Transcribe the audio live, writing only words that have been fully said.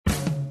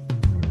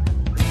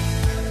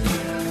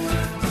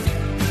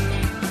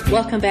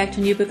Welcome back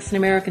to New Books in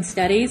American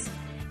Studies.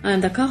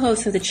 I'm the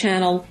co-host of the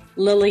channel,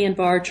 Lillian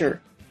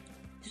Barger.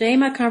 Today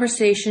my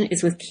conversation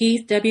is with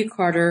Keith W.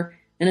 Carter,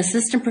 an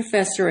assistant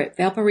professor at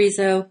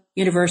Valparaiso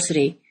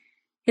University.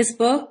 His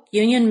book,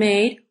 Union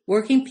Made,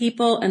 Working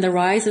People and the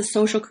Rise of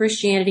Social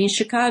Christianity in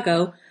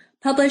Chicago,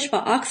 published by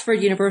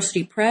Oxford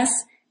University Press,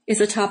 is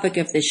the topic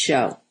of this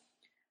show.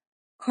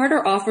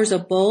 Carter offers a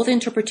bold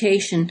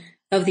interpretation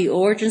of the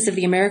origins of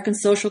the American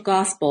social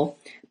gospel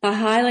by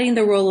highlighting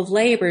the role of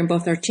labor in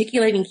both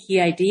articulating key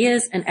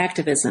ideas and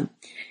activism.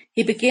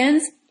 He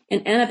begins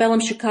in antebellum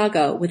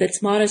Chicago with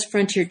its modest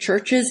frontier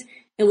churches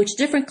in which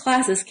different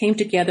classes came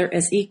together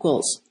as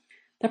equals.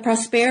 The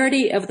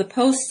prosperity of the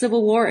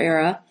post-Civil War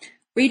era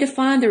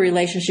redefined the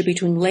relationship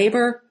between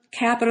labor,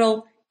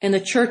 capital, and the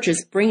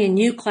churches, bringing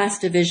new class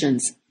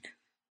divisions.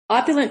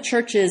 Opulent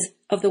churches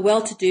of the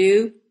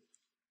well-to-do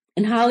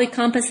and highly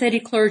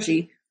compensated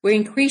clergy were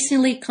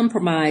increasingly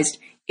compromised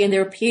in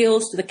their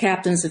appeals to the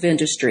captains of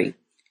industry.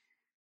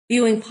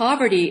 Viewing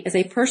poverty as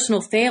a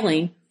personal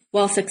failing,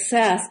 while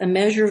success a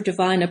measure of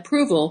divine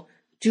approval,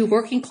 drew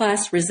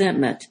working-class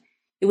resentment.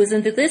 It was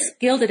in this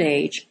Gilded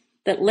Age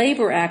that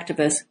labor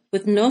activists,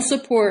 with no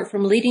support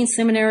from leading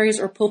seminaries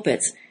or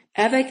pulpits,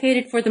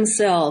 advocated for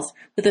themselves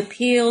with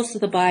appeals to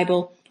the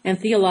Bible and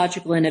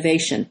theological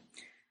innovation.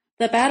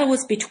 The battle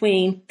was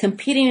between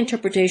competing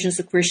interpretations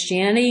of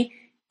Christianity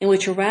in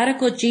which a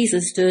radical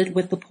Jesus stood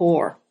with the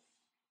poor.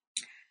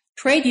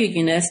 Trade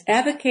unionists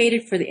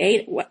advocated for the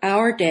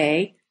 8-hour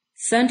day,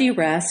 Sunday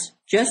rest,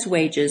 just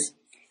wages,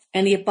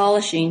 and the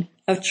abolishing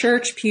of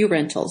church pew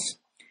rentals.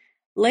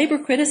 Labor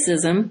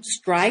criticism,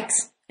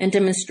 strikes, and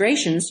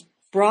demonstrations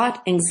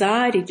brought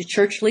anxiety to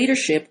church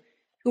leadership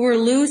who were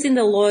losing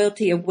the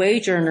loyalty of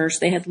wage earners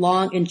they had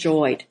long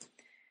enjoyed.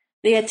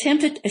 They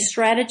attempted a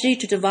strategy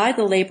to divide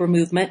the labor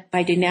movement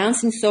by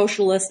denouncing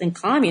socialists and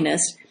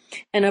communists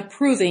and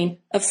approving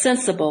of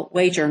sensible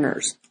wage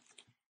earners.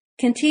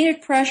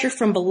 Continued pressure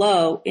from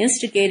below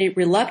instigated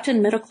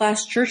reluctant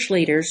middle-class church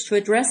leaders to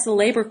address the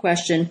labor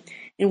question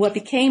in what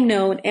became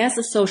known as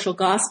the social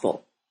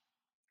gospel.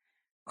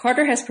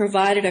 Carter has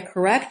provided a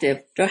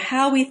corrective to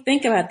how we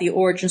think about the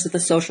origins of the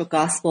social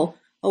gospel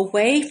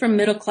away from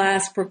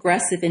middle-class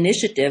progressive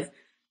initiative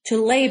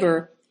to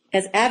labor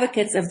as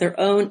advocates of their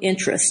own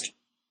interest.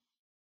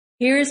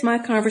 Here is my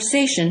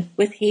conversation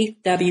with Heath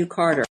W.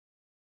 Carter.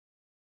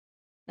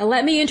 Now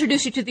let me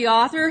introduce you to the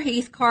author,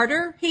 Heath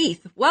Carter.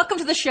 Heath, welcome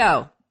to the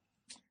show.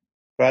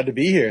 Glad to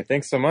be here.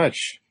 Thanks so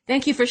much.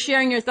 Thank you for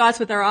sharing your thoughts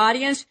with our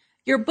audience.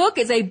 Your book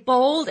is a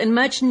bold and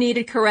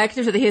much-needed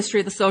corrective to the history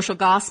of the social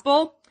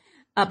gospel.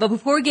 But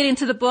before we get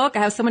into the book, I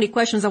have so many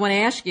questions I want to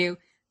ask you.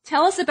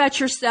 Tell us about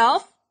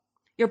yourself,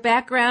 your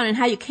background, and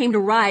how you came to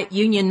write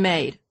Union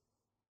Made.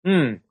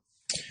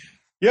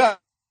 Yeah.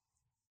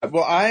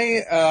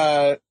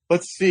 Well,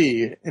 let's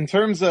see. In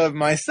terms of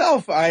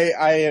myself,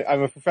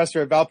 I'm a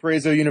professor at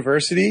Valparaiso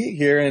University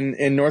here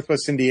in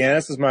Northwest Indiana.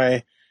 This is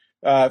my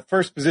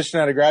first position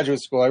out of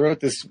graduate school. I wrote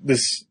this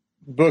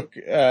book,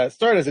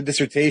 started as a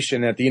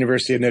dissertation at the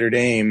University of Notre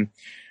Dame.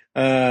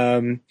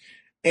 And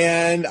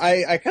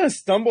I kind of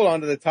stumbled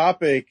onto the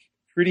topic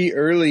pretty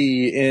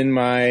early in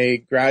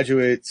my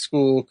graduate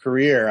school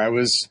career. I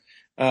was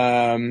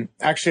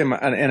actually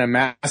in a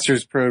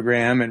master's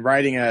program and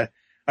writing a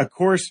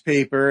course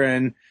paper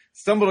and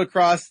stumbled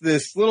across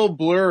this little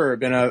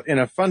blurb in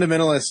a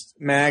fundamentalist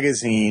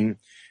magazine.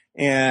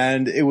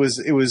 And it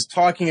was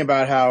talking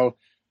about how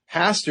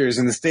pastors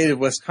in the state of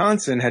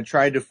Wisconsin had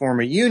tried to form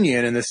a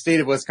union, and the state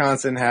of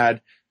Wisconsin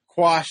had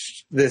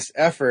quashed this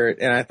effort.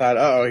 And I thought,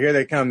 oh, here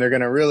they come. They're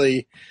going to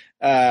really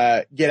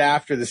get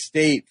after the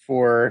state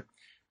for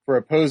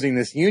opposing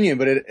this union.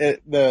 But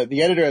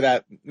the editor of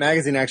that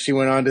magazine actually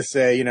went on to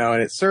say,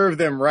 and it served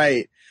them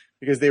right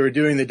because they were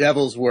doing the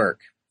devil's work.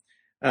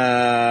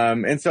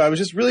 And so I was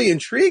just really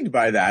intrigued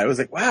by that. I was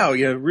like, wow,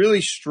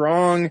 really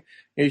strong.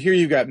 Here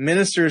you've got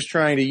ministers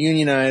trying to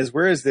unionize.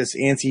 Where is this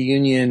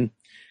anti-union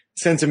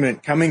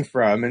sentiment coming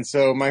from? And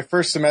so my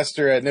first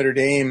semester at Notre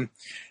Dame,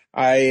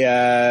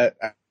 I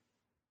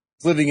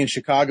was living in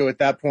Chicago at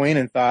that point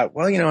and thought,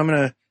 well, I'm going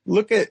to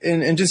look at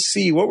and just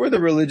see what were the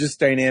religious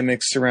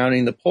dynamics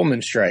surrounding the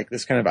Pullman strike,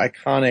 this kind of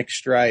iconic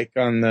strike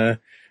on the,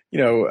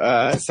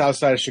 south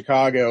side of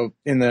Chicago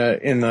in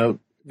the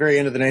very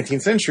end of the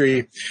 19th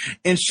century.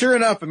 And sure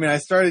enough, I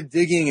started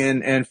digging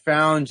and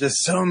found just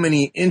so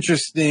many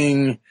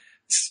interesting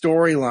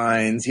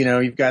storylines.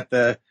 You've got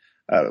the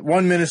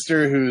one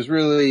minister who's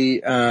really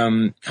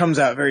comes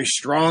out very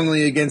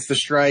strongly against the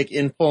strike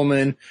in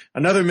Pullman,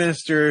 another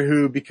minister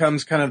who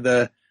becomes kind of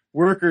the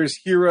workers'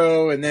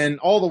 hero, and then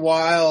all the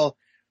while,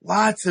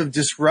 lots of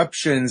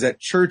disruptions at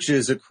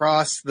churches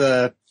across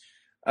the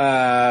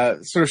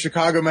sort of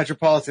Chicago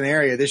metropolitan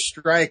area. This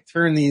strike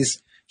turned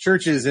these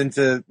churches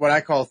into what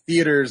I call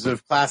theaters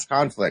of class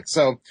conflict.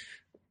 So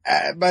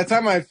by the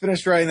time I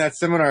finished writing that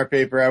seminar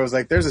paper, I was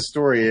like, there's a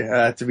story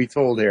to be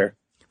told here.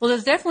 Well,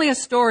 there's definitely a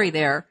story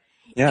there.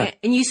 Yeah.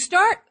 And you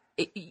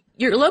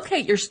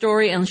locate your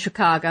story in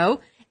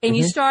Chicago, and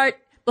you start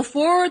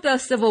before the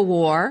Civil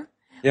War.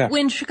 Yeah.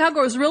 when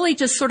Chicago was really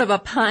just sort of a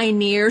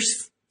pioneer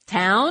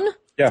town.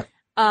 Yeah.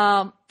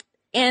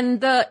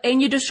 And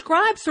you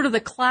describe sort of the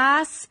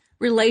class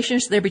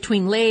relations there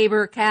between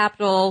labor,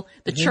 capital,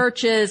 the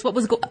churches, what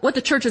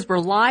the churches were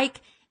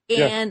like.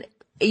 And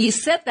you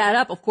set that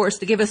up, of course,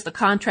 to give us the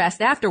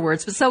contrast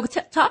afterwards. But so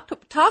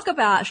talk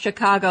about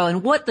Chicago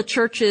and what the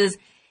churches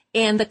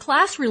and the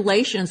class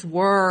relations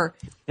were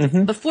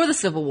before the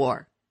Civil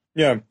War.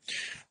 Yeah.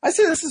 I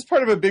say this is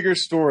part of a bigger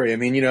story. I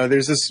mean,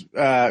 there's this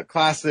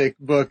classic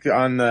book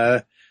on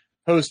the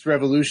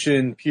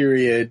post-revolution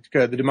period,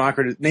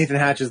 Nathan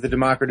Hatch's The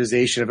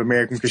Democratization of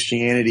American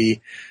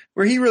Christianity,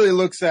 where he really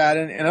looks at,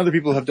 and other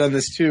people have done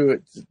this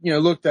too,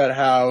 looked at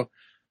how,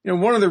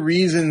 one of the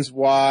reasons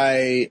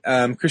why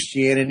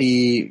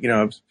Christianity,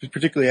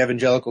 particularly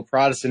evangelical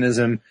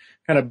Protestantism,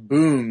 kind of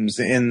booms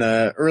in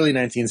the early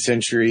 19th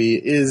century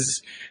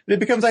is that it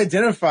becomes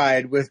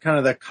identified with kind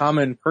of the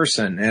common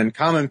person, and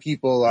common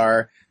people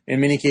are, in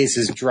many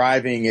cases,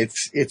 driving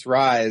its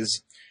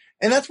rise.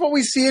 And that's what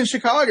we see in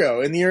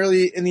Chicago in the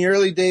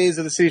early days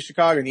of the city of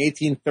Chicago in the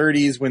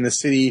 1830s, when the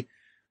city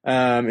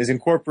is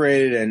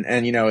incorporated and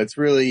it's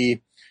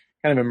really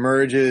kind of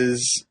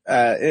emerges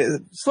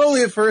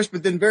slowly at first,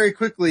 but then very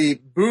quickly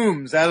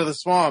booms out of the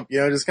swamp.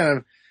 Just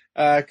kind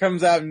of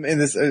comes out in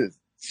this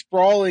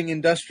sprawling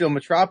industrial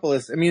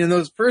metropolis. I mean, in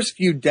those first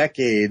few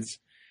decades,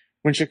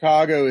 when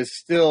Chicago is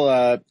still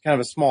kind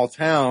of a small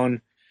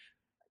town,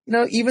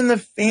 even the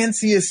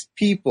fanciest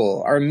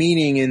people are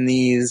meeting in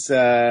these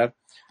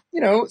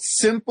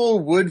simple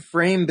wood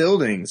frame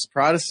buildings,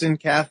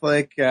 Protestant,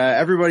 Catholic,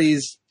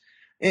 everybody's,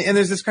 and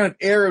there's this kind of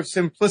air of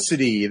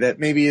simplicity that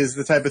maybe is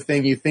the type of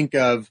thing you think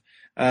of,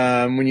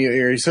 when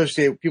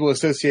people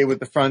associate with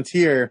the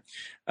frontier.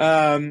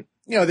 The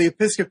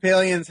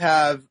Episcopalians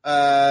have,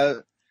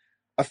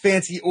 a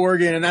fancy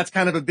organ, and that's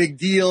kind of a big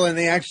deal. And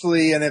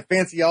and a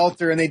fancy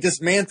altar, and they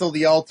dismantle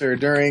the altar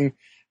during,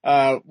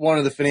 one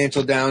of the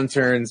financial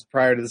downturns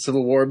prior to the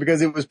Civil War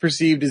because it was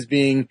perceived as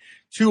being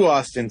too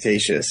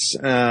ostentatious.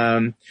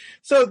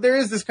 So there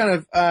is this kind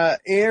of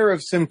air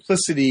of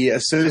simplicity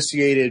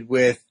associated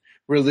with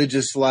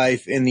religious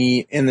life in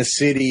the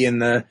city in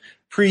the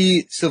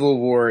pre-Civil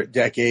War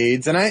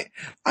decades, and I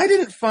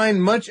didn't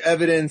find much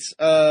evidence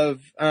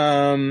of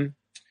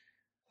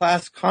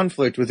class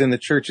conflict within the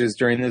churches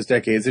during those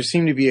decades. There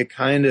seemed to be a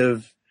kind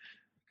of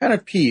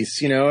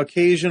peace,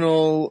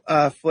 occasional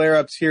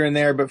flare-ups here and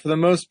there, but for the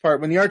most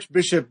part, when the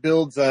Archbishop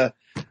builds a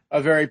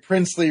very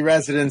princely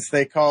residence,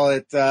 they call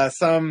it,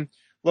 some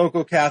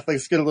local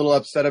Catholics get a little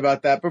upset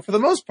about that, but for the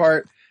most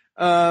part,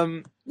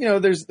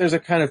 there's a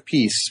kind of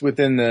peace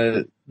within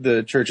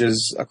the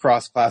churches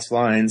across class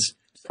lines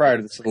prior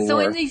to the Civil War. So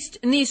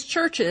in these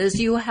churches,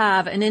 you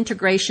have an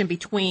integration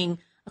between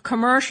a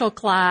commercial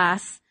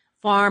class,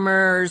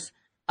 farmers,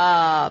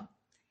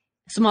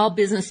 small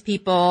business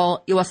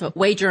people, you also have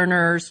wage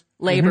earners,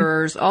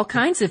 laborers, all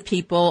kinds of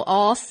people,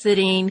 all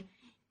sitting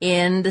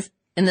in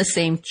the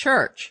same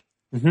church.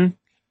 Mm-hmm.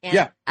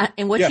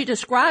 And what you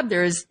described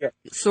there is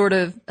sort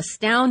of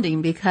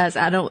astounding because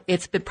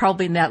it's been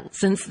probably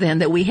since then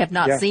that we have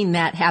not seen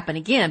that happen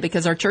again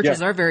because our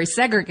churches are very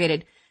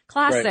segregated,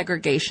 class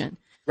segregation.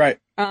 Right.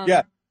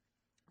 That's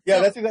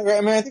exactly right.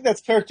 I mean, I think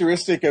that's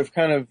characteristic of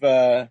kind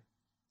of,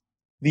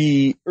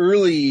 the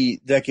early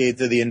decades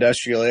of the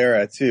industrial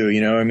era too,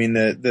 I mean,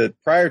 the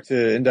prior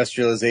to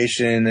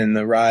industrialization and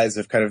the rise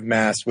of kind of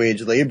mass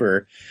wage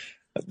labor,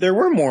 there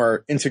were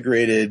more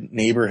integrated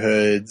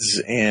neighborhoods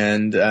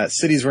and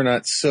cities were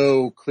not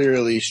so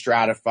clearly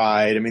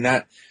stratified. I mean,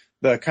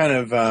 the kind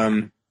of,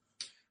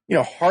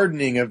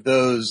 hardening of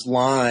those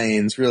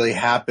lines really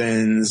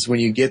happens when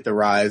you get the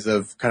rise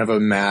of kind of a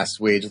mass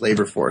wage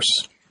labor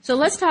force. So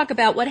let's talk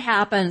about what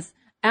happens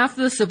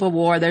after the Civil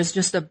War. There's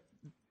just a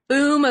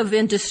boom of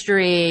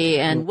industry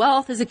and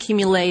wealth is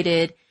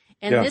accumulated.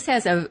 And this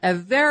has a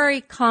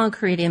very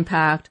concrete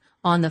impact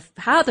on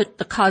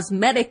the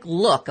cosmetic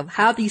look of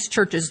how these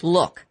churches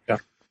look.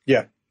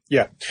 Yeah.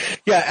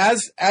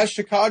 As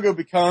Chicago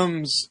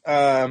becomes,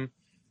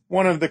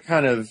 one of the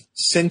kind of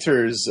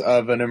centers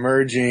of an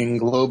emerging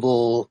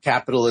global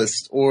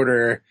capitalist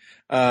order,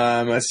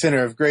 a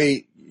center of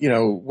great,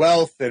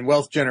 wealth and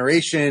wealth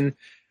generation.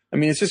 I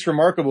mean, it's just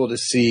remarkable to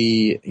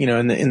see,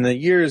 in the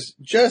years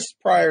just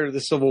prior to the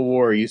Civil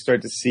War, you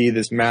start to see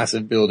this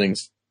massive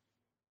buildings.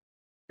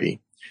 Part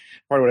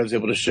of what I was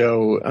able to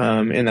show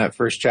in that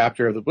first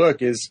chapter of the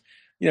book is,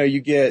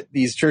 you get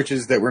these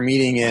churches that were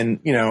meeting in,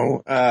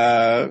 kind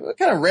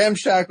of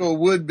ramshackle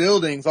wood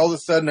buildings, all of a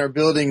sudden are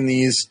building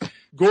these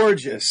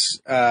gorgeous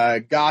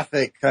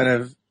Gothic kind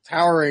of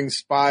towering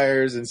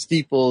spires and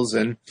steeples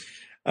and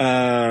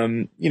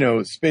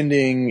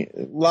spending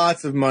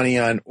lots of money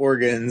on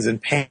organs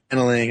and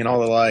paneling and all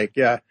the like.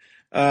 Yeah.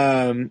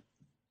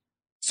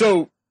 Sure.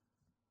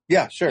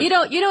 You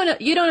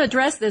don't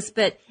address this,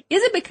 but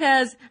is it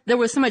because there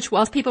was so much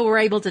wealth people were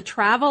able to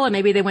travel and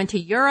maybe they went to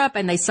Europe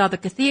and they saw the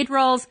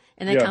cathedrals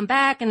and they come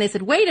back and they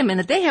said, wait a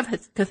minute, they have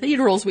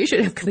cathedrals. We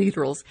should have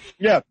cathedrals.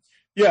 Yeah.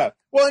 Yeah.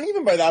 Well, and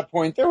even by that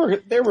point, there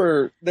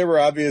were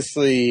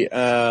obviously,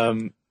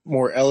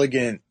 more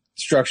elegant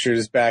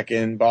structures back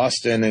in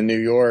Boston and New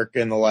York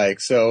and the like.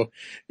 So,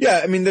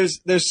 yeah, I mean,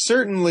 there's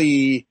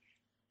certainly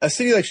a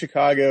city like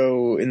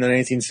Chicago in the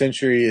 19th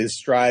century is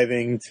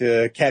striving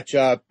to catch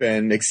up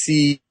and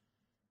exceed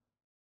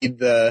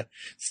the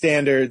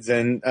standards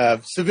and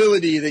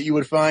civility that you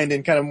would find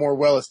in kind of more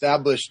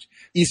well-established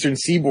Eastern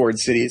Seaboard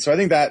cities. So I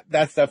think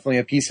that's definitely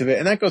a piece of it.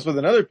 And that goes with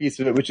another piece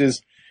of it, which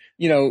is,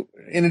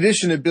 in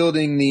addition to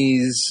building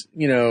these,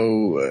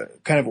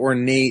 kind of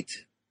ornate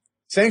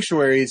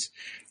sanctuaries,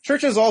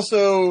 churches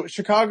also,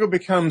 Chicago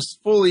becomes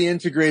fully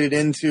integrated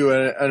into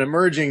an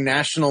emerging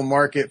national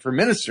market for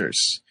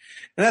ministers.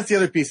 And that's the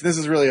other piece. This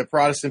is really a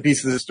Protestant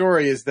piece of the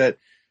story, is that,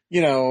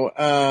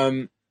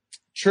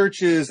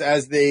 churches,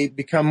 as they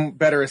become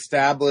better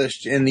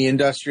established in the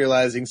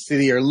industrializing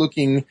city, are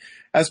looking,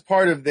 as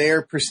part of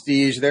their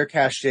prestige, their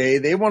cachet,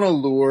 they want to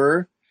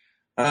lure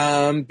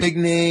big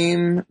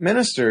name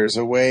ministers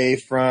away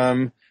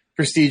from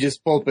prestigious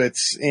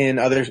pulpits in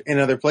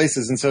other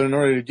places. And so in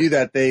order to do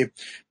that, they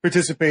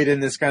participate in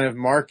this kind of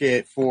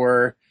market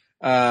for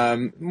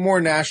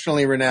more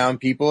nationally renowned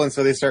people. And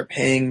so they start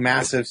paying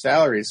massive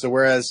salaries. So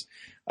whereas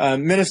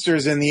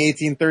ministers in the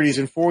 1830s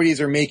and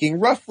 40s are making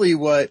roughly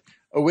what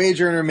a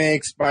wage earner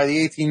makes, by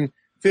the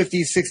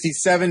 1850s, 60s,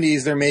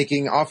 70s, they're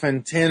making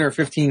often 10 or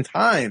 15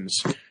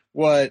 times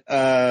what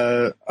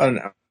an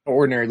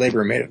ordinary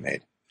laborer may have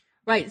made.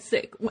 Right.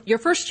 So your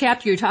first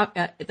chapter, you talk.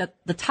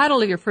 The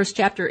title of your first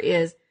chapter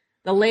is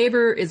 "The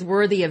Laborer is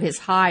Worthy of His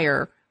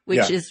Hire,"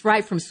 which is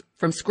right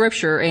from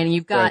Scripture, and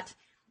you've got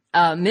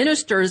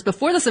ministers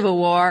before the Civil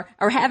War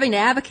are having to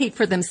advocate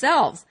for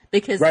themselves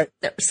because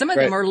some of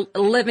them are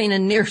living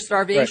in near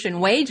starvation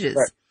wages.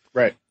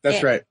 Right.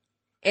 That's right.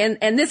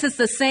 And this is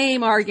the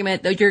same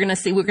argument that we're going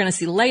to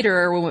see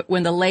later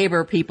when the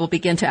labor people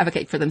begin to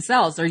advocate for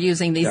themselves. They're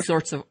using these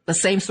the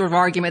same sort of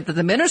argument that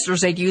the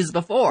ministers had used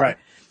before. Right.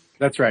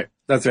 That's right.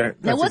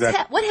 Now,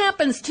 what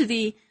happens to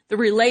the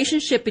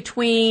relationship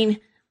between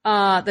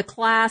the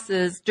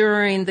classes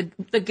during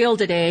the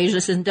Gilded Age,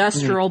 this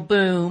industrial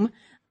boom,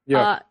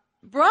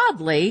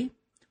 broadly,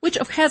 which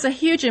has a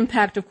huge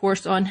impact, of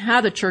course, on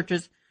how the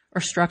churches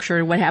are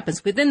structured and what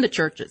happens within the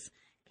churches?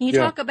 Can you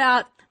talk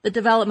about the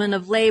development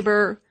of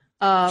labor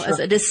as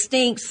a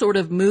distinct sort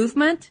of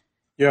movement?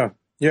 Yeah.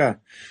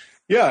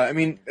 I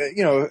mean,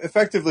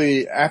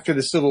 effectively after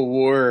the Civil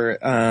War,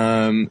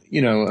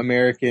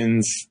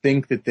 Americans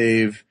think that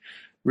they've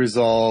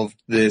resolved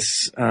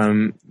this,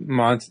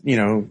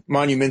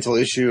 monumental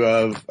issue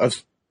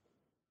of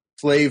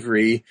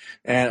slavery,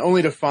 and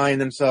only to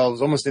find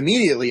themselves almost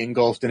immediately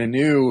engulfed in a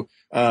new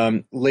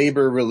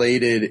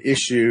labor-related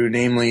issue,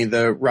 namely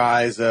the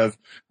rise of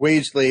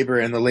wage labor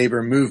and the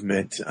labor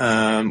movement.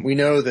 We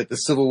know that the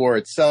Civil War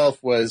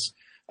itself was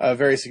a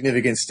very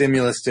significant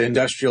stimulus to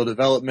industrial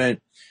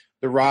development.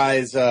 The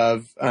rise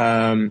of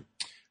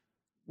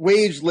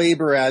wage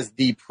labor as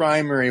the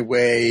primary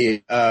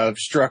way of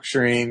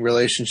structuring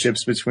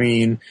relationships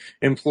between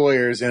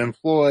employers and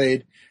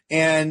employed.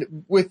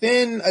 And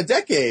within a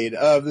decade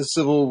of the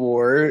Civil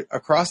War,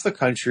 across the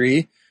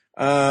country,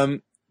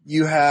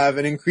 you have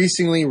an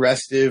increasingly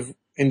restive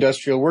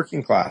industrial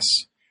working class.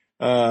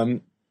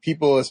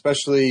 People,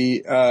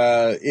 especially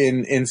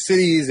in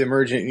cities,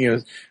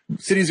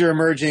 cities are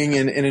emerging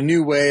in a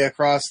new way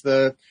across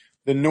the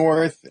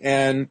North,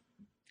 and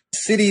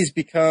cities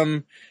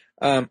become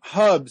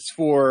hubs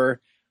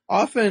for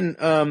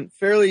often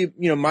fairly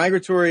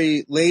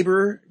migratory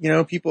labor.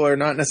 People are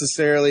not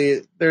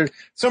necessarily, there's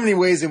so many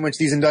ways in which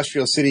these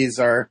industrial cities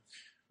are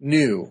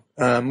new.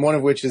 One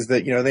of which is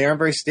that they aren't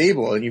very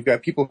stable, and you've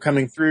got people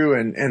coming through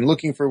and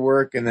looking for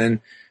work and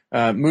then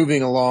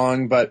moving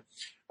along. But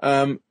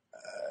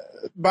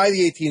by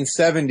the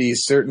 1870s,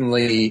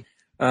 certainly,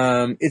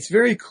 it's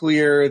very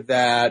clear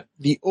that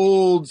the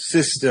old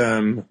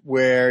system,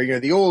 where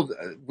the old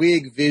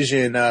Whig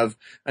vision of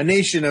a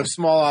nation of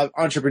small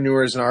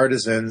entrepreneurs and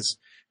artisans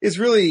is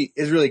really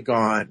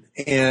gone,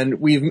 and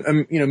we've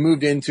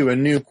moved into a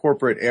new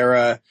corporate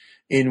era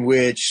in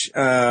which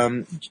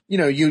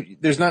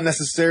there's not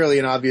necessarily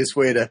an obvious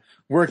way to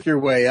work your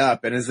way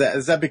up, and as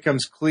that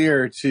becomes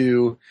clear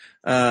to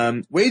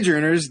wage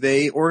earners,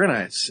 they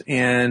organize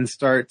and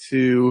start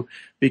to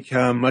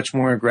become much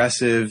more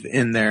aggressive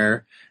in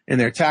their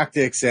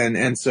tactics,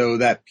 and so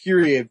that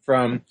period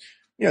from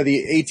the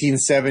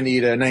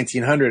 1870 to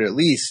 1900 at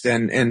least,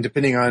 and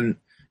depending on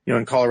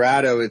in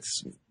Colorado,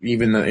 it's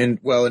even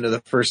well into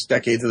the first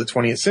decades of the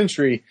 20th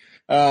century,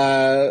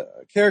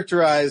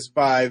 characterized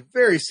by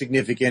very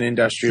significant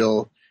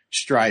industrial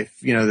strife.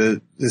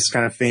 This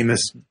kind of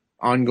famous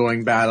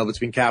ongoing battle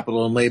between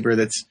capital and labor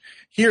that's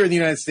here in the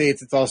United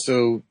States. It's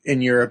also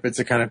in Europe. It's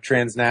a kind of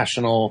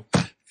transnational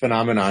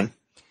phenomenon.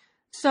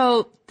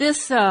 So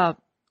this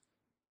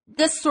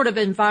sort of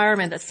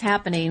environment that's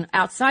happening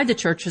outside the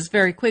churches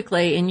very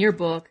quickly in your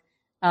book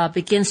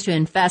begins to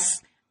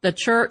infest the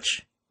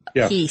church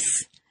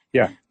piece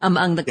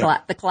among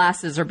the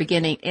classes are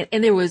beginning.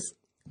 And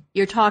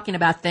you're talking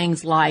about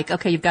things like,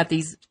 okay, you've got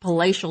these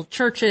palatial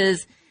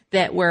churches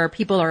where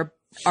people are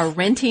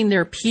renting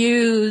their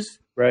pews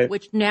Right.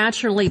 which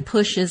naturally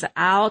pushes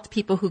out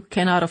people who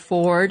cannot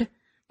afford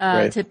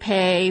to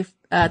pay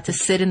to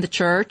sit in the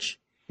church.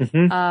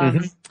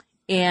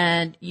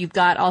 And you've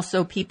got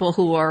also people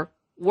who are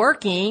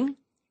working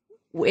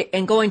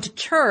and going to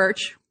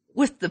church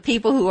with the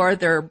people who are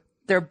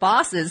their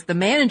bosses, the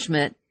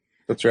management.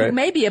 That's right. Who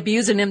may be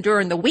abusing them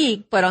during the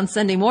week, but on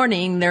Sunday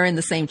morning, they're in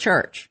the same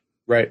church.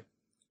 Right.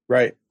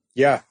 Right.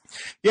 Yeah.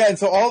 Yeah. And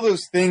so all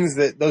those things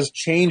those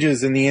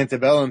changes in the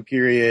antebellum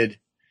period,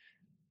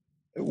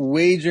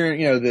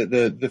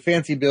 the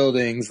fancy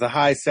buildings, the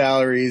high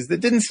salaries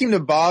that didn't seem to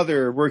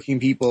bother working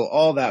people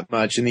all that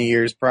much in the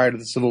years prior to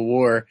the Civil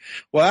War.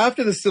 Well,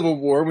 after the Civil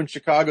War, when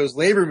Chicago's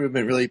labor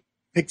movement really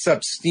picks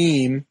up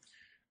steam,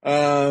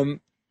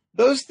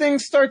 those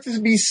things start to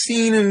be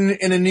seen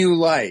in a new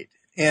light.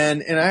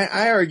 And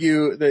I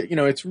argue that,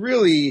 it's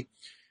really,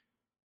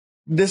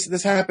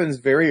 this happens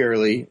very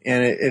early,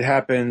 and it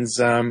happens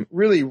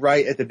really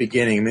right at the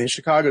beginning. I mean,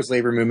 Chicago's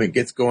labor movement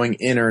gets going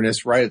in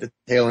earnest right at the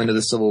tail end of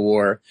the Civil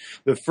War.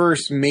 The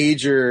first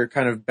major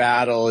kind of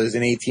battle is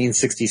in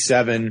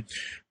 1867,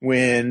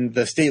 when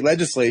the state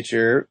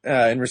legislature,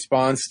 in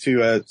response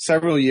to a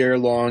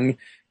several-year-long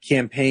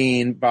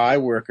campaign by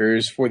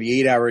workers for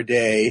the 8-hour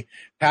day,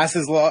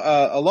 passes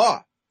a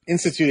law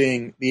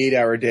instituting the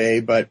 8-hour day,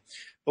 but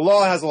the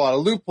law has a lot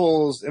of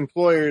loopholes.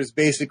 Employers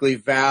basically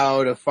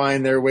vow to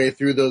find their way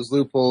through those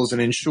loopholes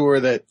and ensure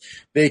that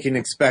they can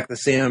expect the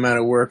same amount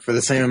of work for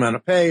the same amount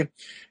of pay.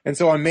 And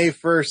so on May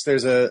 1st,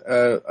 there's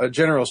a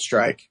general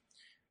strike.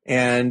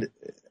 And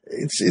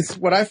it's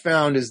what I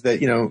found is that,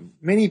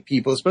 many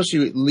people,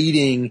 especially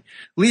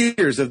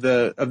leaders of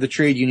the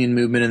trade union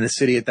movement in the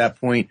city at that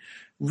point,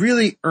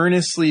 really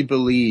earnestly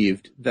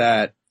believed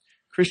that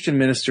Christian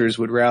ministers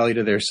would rally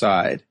to their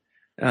side.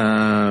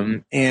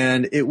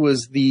 And it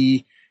was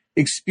the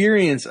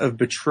experience of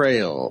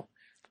betrayal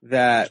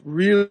that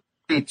really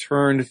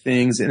turned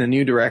things in a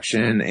new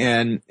direction.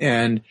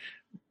 And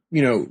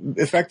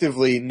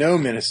effectively no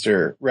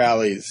minister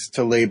rallies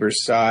to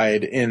labor's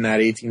side in that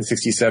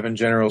 1867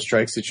 general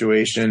strike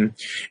situation.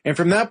 And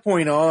from that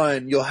point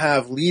on, you'll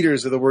have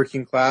leaders of the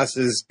working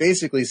classes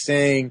basically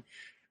saying,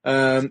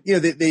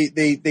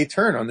 they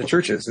turn on the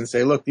churches and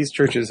say, look, these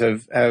churches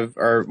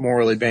are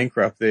morally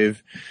bankrupt. They're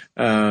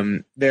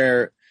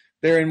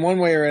in one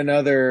way or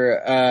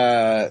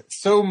another,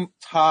 so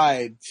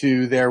tied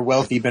to their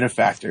wealthy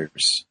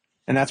benefactors.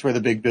 And that's where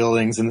the big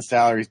buildings and the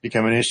salaries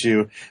become an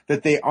issue,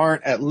 that they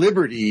aren't at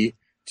liberty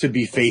to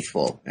be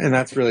faithful. And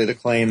that's really the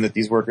claim that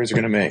these workers are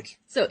going to make.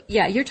 So,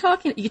 yeah, you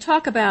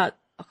talk about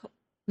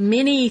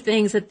many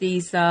things that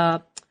these,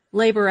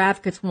 labor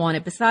advocates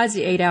wanted. Besides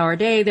the 8-hour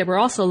day, they were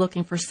also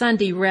looking for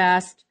Sunday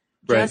rest,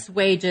 just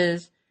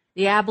wages,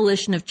 the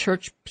abolition of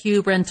church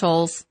pew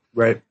rentals.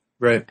 Right.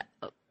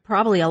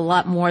 Probably a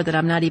lot more that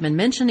I'm not even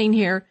mentioning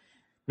here.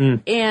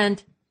 When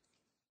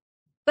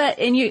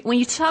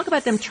you talk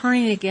about them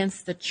turning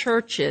against the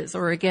churches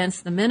or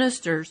against the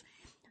ministers,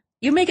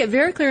 you make it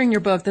very clear in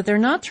your book that they're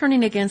not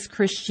turning against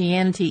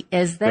Christianity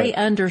as they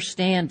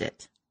understand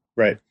it.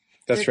 Right.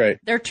 That's right.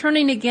 They're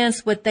turning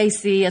against what they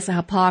see as a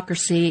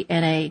hypocrisy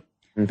and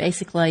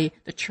basically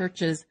the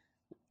churches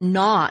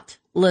not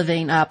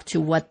living up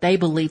to what they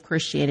believe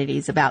Christianity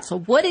is about.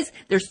 So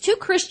there's two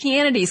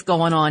Christianities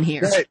going on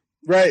here.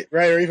 Right,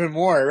 or even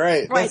more,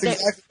 right. That's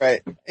exactly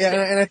right. Yeah,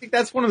 and I think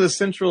that's one of the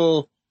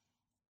central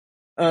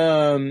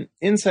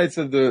insights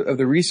of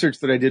the research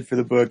that I did for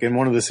the book, and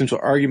one of the central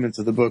arguments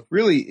of the book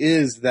really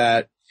is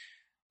that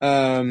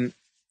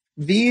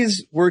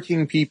these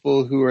working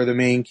people who are the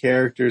main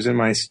characters in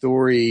my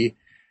story,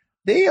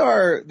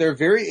 they're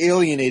very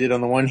alienated on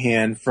the one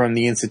hand from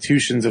the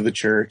institutions of the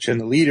church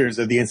and the leaders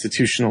of the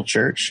institutional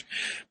church,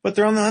 but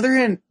they're on the other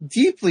hand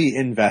deeply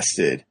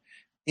invested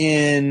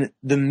in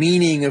the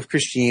meaning of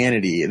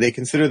Christianity. They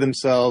consider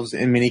themselves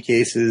in many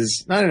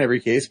cases, not in every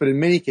case, but in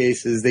many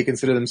cases, they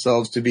consider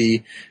themselves to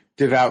be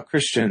devout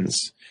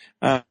Christians.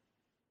 They're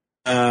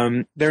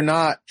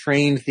not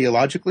trained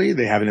theologically.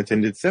 They haven't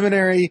attended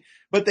seminary,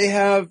 but they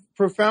have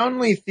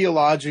profoundly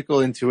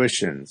theological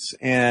intuitions,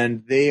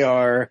 and they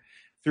are,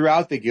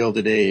 throughout the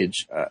Gilded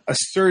Age,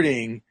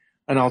 asserting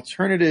an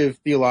alternative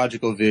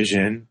theological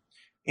vision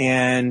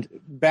and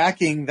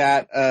backing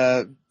that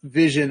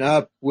vision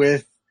up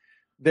with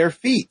their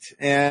feet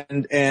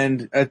and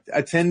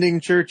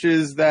attending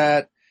churches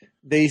that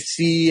they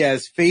see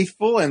as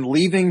faithful and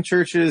leaving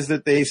churches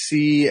that they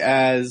see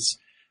as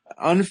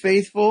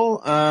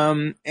unfaithful,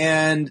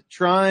 and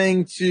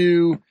trying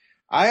to,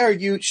 I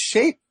argue,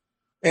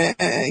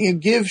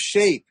 give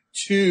shape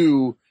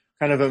to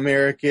kind of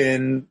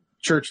American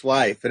church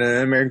life and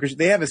an American Christian.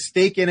 They have a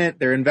stake in it.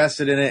 They're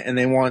invested in it, and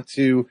they want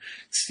to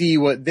see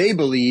what they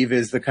believe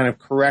is the kind of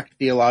correct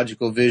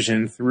theological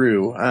vision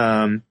through.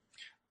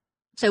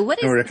 So what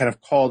is, in order to kind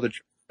of call the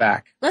church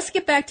back? Let's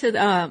get back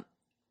to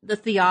the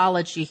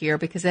theology here,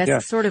 because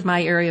that's sort of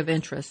my area of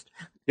interest.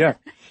 Yeah,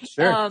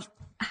 sure.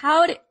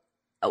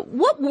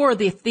 What were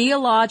the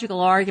theological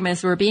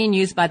arguments that were being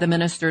used by the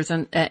ministers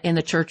in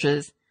the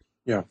churches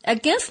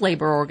against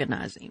labor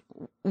organizing.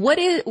 What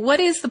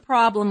is the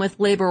problem with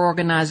labor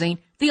organizing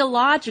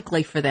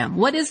theologically for them?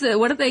 What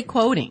are they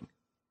quoting?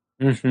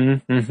 They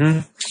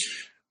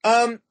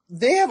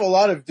have a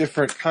lot of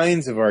different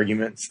kinds of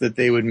arguments that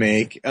they would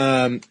make.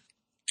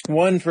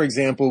 One, for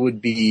example,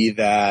 would be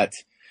that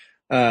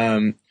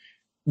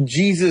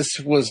Jesus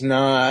was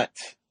not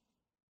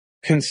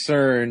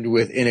concerned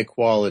with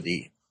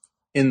inequality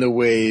in the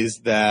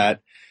ways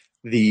that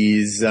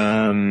these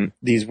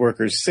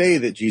workers say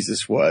that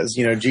Jesus was.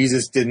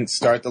 Jesus didn't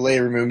start the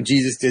labor movement.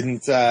 Jesus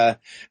didn't.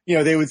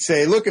 They would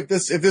say, look, if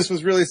this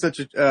was really such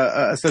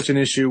an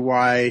issue,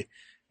 why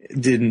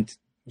didn't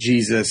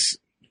Jesus,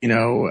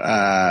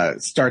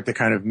 start the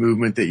kind of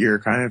movement that you're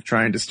kind of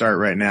trying to start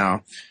right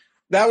now?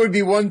 That would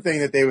be one thing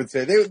that they would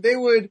say. They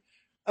would,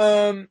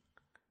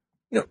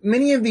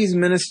 many of these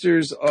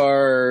ministers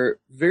are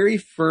very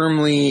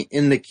firmly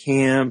in the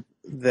camp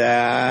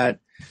that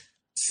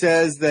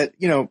says that,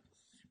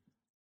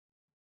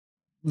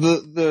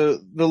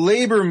 the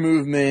labor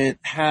movement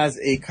has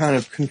a kind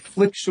of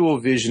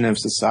conflictual vision of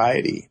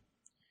society,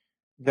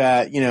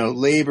 that,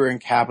 labor and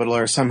capital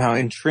are somehow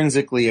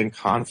intrinsically in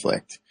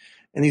conflict.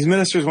 And these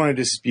ministers want to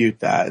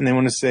dispute that. And they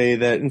want to say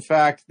that, in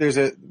fact,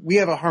 we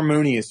have a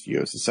harmonious view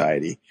of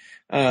society.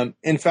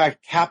 In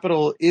fact,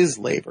 capital is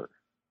labor.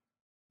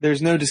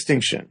 There's no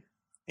distinction.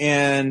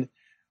 And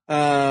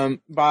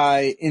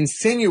by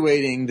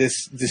insinuating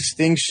this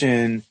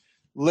distinction,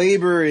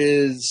 labor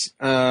is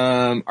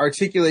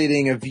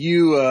articulating a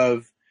view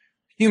of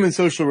human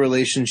social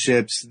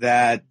relationships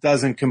that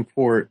doesn't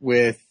comport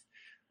with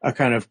a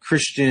kind of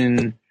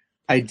Christian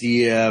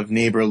idea of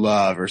neighbor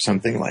love or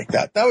something like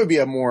that. That would be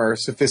a more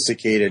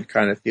sophisticated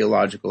kind of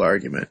theological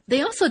argument.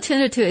 They also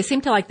it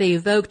seemed like they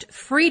evoked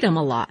freedom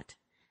a lot.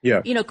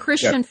 Yeah.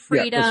 Christian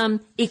freedom,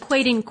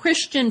 equating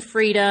Christian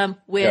freedom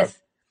with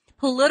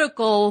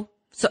political,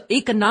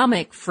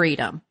 economic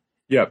freedom.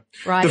 Yeah.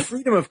 Right. The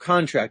freedom of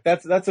contract.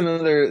 That's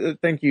another,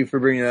 thank you for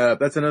bringing that up.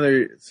 That's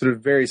another sort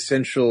of very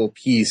central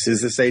piece,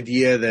 is this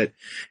idea that,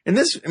 and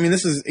this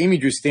is Amy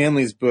Drew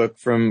Stanley's book,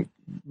 From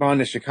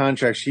Bondage to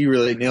Contract. She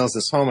really nails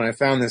this home. And I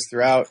found this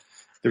throughout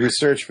the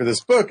research for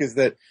this book, is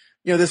that,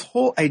 this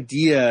whole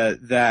idea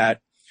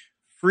that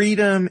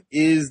freedom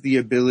is the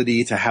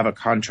ability to have a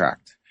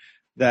contract.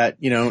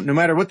 That, no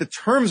matter what the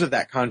terms of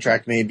that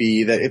contract may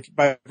be, that if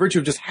by virtue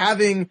of just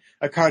having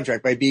a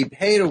contract, by being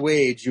paid a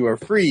wage, you are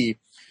free.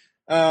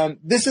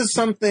 This is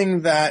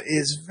something that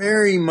is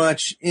very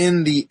much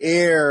in the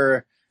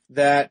air,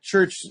 that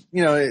church,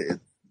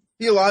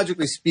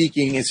 theologically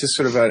speaking, it's just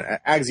sort of an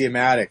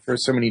axiomatic for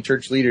so many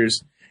church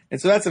leaders. And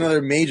so that's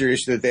another major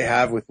issue that they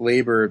have with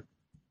labor,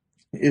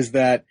 is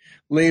that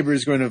labor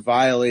is going to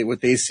violate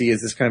what they see as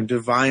this kind of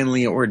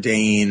divinely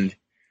ordained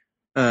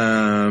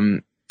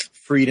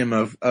freedom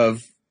of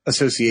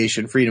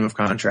association, freedom of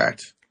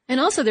contract. And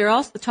also they're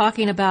also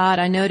talking about,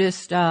 I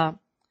noticed,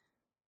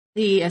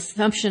 the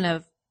assumption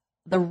of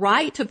the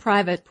right to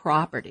private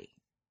property.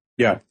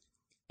 Yeah.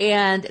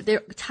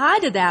 And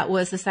tied to that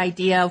was this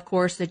idea, of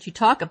course, that you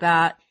talk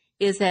about,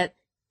 is that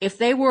if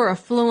they were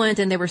affluent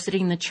and they were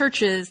sitting in the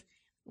churches,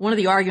 one of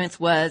the arguments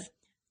was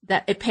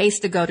that it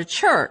pays to go to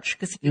church.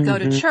 Because if you go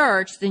to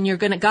church, then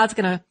God's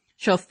gonna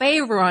show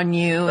favor on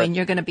you, and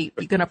you're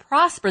gonna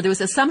prosper. There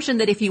was an assumption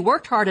that if you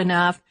worked hard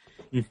enough,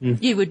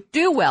 you would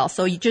do well.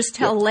 So you just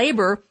tell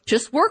labor,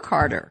 just work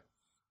harder.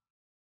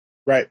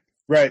 Right.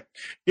 Right.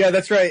 Yeah,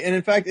 that's right. And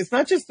in fact, it's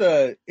not just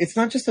a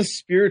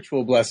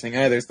spiritual blessing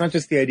either. It's not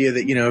just the idea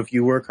that, if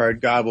you work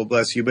hard, God will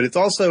bless you, but it's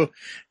also, and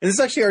this is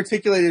actually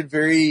articulated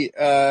very,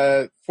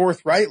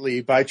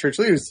 forthrightly by church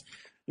leaders.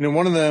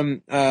 One of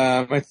them,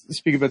 I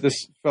speak about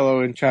this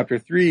fellow in chapter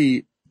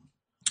 3,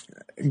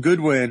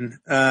 Goodwin.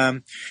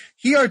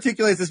 He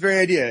articulates this very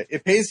idea.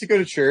 It pays to go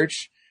to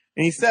church.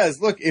 And he says,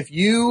 look, if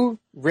you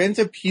rent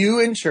a pew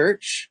in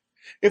church,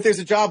 if there's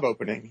a job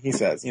opening, he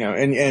says,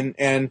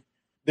 and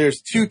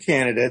there's two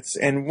candidates,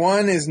 and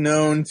one is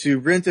known to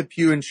rent a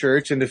pew in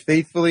church and to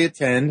faithfully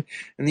attend,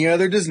 and the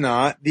other does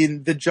not,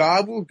 the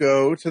job will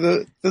go to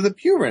the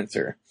pew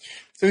renter.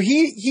 So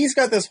he's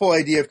got this whole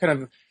idea of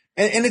kind of,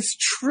 and it's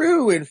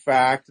true, in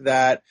fact,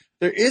 that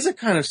there is a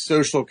kind of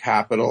social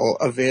capital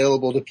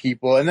available to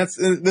people, and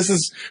this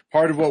is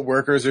part of what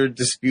workers are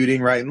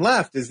disputing right and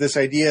left, is this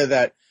idea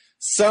that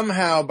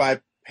somehow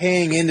by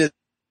paying into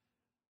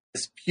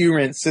this pew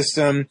rent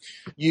system,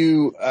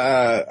 you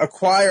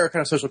acquire a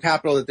kind of social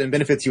capital that then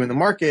benefits you in the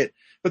market.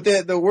 But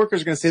the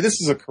workers are going to say,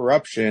 this is a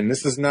corruption.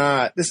 This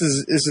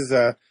is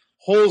a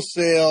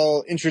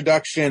wholesale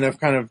introduction of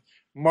kind of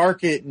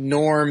market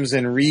norms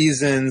and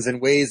reasons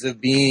and ways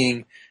of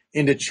being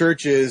into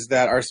churches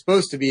that are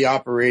supposed to be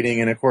operating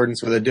in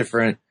accordance with a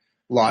different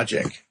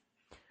logic.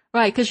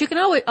 Right, because you can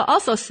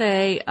also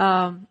say,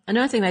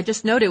 another thing I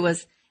just noted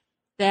was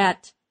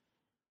that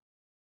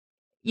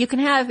you can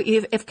have,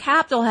 if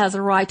capital has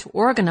a right to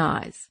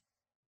organize,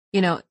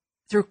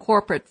 through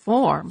corporate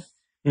form,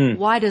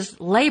 why does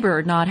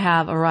labor not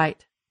have a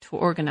right to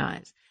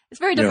organize? It's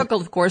very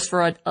difficult, of course,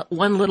 for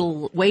one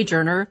little wage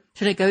earner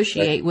to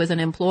negotiate with an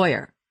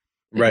employer.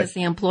 because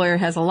the employer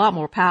has a lot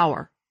more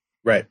power.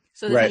 Right.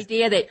 So the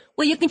idea that,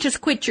 well, you can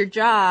just quit your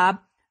job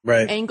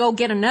and go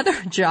get another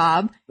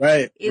job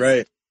is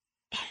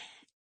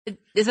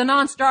a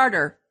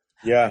non-starter.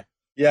 Yeah.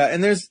 Yeah.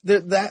 And there's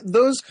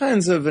those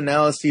kinds of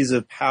analyses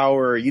of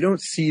power. You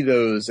don't see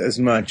those as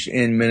much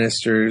in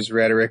ministers'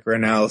 rhetoric or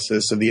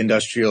analysis of the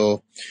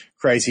industrial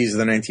crises of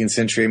the 19th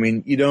century. I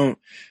mean, you don't,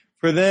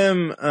 for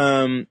them,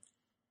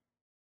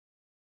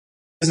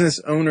 business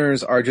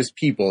owners are just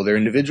people. They're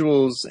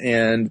individuals,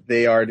 and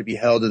they are to be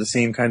held to the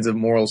same kinds of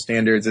moral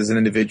standards as an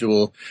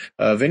individual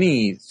of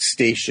any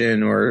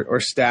station or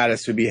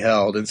status would be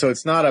held. And so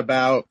it's not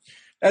about,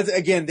 as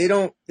again, they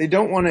don't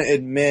want to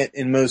admit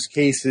in most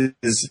cases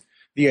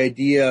the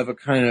idea of a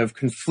kind of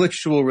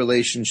conflictual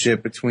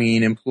relationship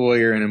between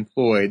employer and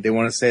employed. They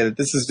want to say that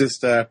this is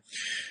just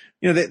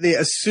they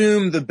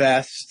assume the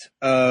best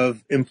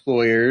of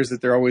employers,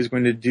 that they're always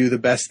going to do the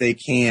best they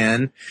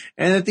can.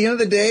 And at the end of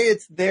the day,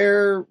 it's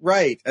their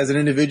right as an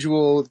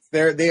individual.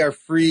 They are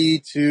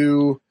free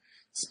to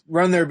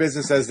run their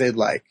business as they'd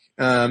like.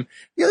 The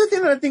other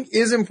thing that I think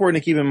is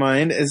important to keep in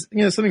mind is,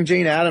 something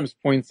Jane Addams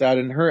points out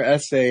in her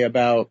essay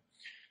about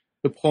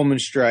the Pullman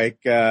strike,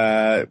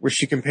 where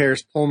she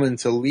compares Pullman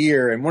to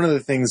Lear. And one of the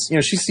things,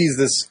 she sees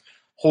this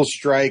whole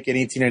strike in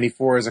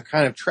 1894 as a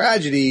kind of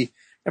tragedy.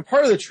 And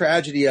part of the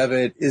tragedy of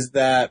it is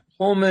that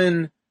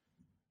Pullman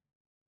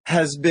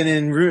has been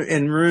in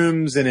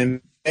rooms and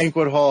in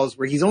banquet halls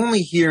where he's only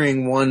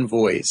hearing one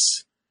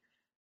voice,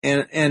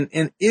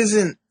 and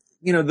isn't,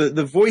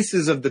 the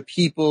voices of the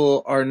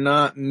people are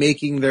not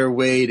making their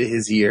way to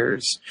his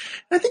ears.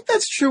 And I think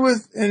that's true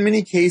in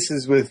many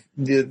cases with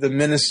the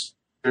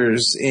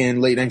ministers in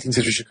late 19th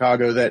century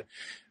Chicago, that,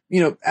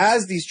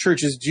 as these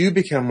churches do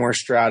become more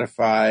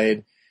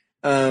stratified,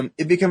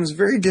 it becomes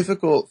very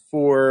difficult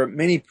for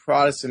many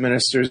Protestant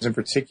ministers in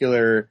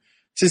particular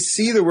to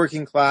see the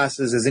working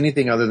classes as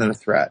anything other than a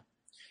threat.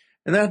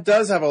 And that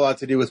does have a lot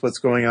to do with what's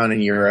going on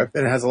in Europe.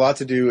 And it has a lot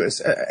to do with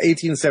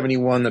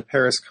 1871, the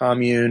Paris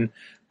Commune,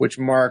 which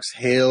Marx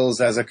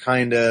hails as a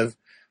kind of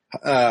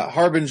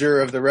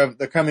harbinger of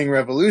the coming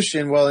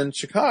revolution. Well, in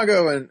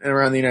Chicago and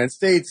around the United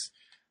States,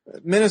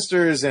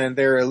 ministers and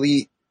their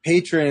elite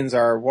patrons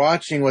are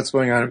watching what's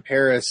going on in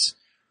Paris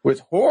with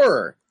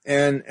horror.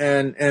 And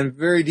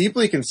very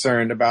deeply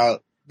concerned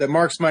about that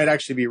Marx might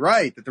actually be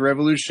right, that the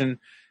revolution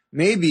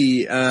may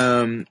be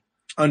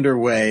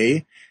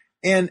underway.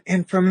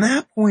 And from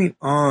that point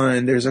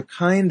on, there's a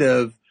kind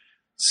of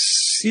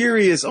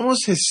serious,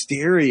 almost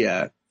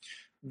hysteria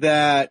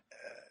that's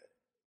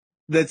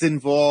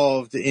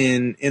involved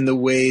in the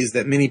ways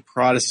that many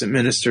Protestant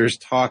ministers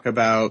talk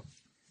about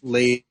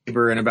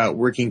labor and about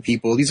working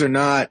people. These are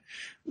not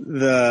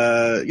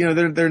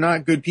they're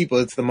not good people.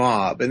 It's the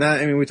mob. And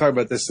that, we talk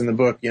about this in the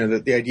book,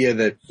 the idea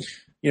that,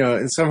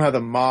 and somehow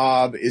the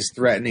mob is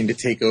threatening to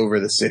take over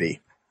the city.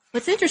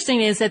 What's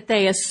interesting is that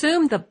they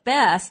assume the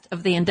best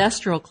of the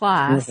industrial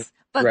class,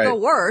 but the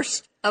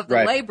worst of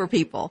the labor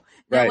people.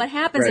 Now, what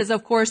happens is,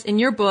 of course, in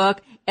your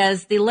book,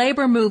 as the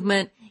labor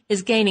movement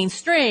is gaining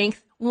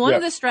strength, one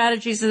of the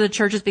strategies that the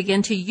churches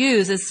begin to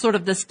use is sort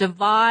of this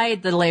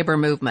divide the labor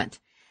movement.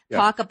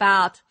 Talk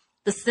about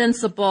the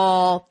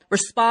sensible,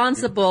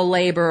 responsible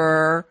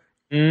laborer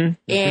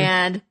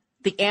and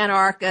the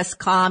anarchist,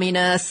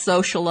 communist,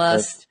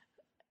 socialist,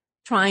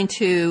 trying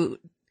to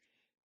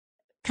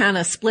kind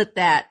of split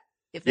that.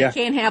 If they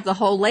can't have the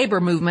whole labor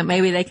movement,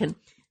 maybe they can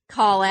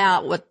call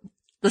out what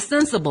the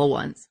sensible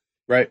ones.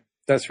 Right.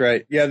 That's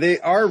right. Yeah, they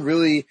are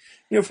really,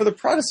 for the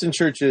Protestant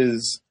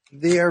churches,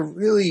 they are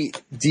really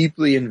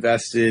deeply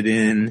invested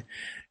in,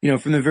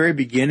 from the very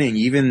beginning,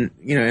 even,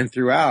 and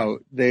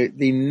throughout, they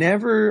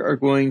never are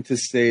going to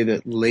say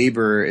that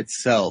labor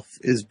itself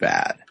is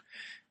bad.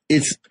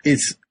 It's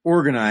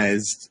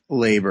organized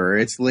labor.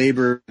 It's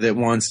labor that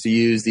wants to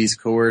use these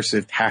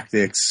coercive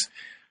tactics.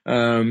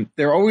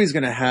 They're always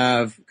going to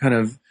have kind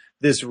of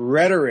this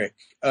rhetoric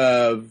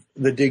of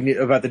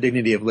about the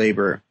dignity of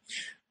labor,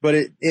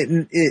 but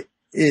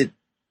it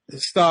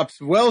stops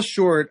well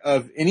short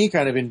of any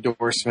kind of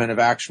endorsement of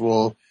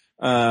actual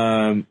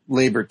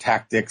labor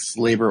tactics,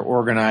 labor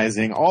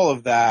organizing. All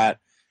of that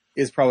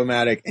is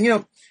problematic.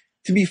 And,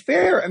 to be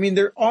fair,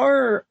 there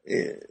are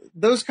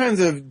those kinds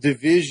of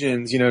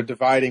divisions,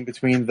 dividing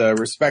between the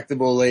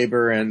respectable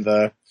labor and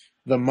the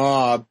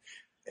mob.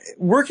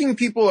 Working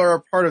people are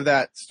a part of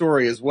that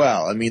story as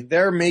well.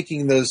 They're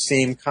making those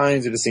same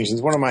kinds of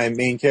distinctions. One of my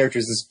main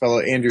characters, this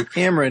fellow Andrew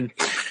Cameron,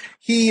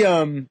 he,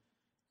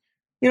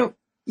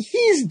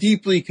 he's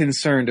deeply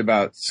concerned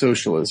about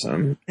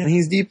socialism, and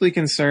he's deeply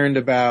concerned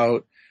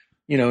about,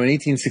 in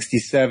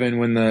 1867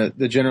 when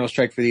the general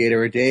strike for the 8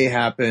 hour day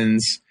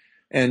happens,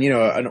 and,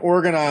 an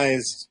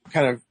organized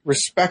kind of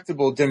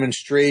respectable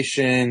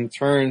demonstration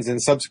turns in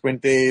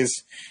subsequent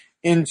days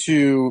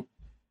into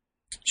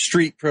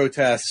street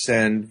protests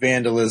and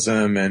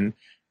vandalism and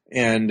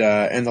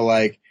the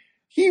like.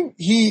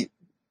 He's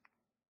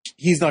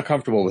not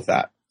comfortable with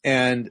that.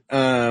 And,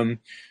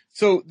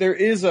 so there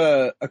is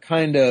a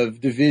kind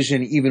of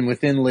division even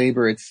within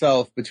labor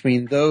itself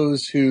between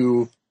those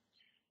who,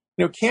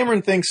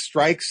 Cameron thinks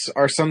strikes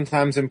are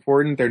sometimes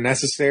important. They're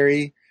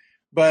necessary,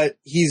 but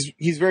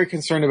he's very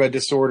concerned about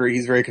disorder.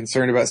 He's very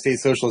concerned about state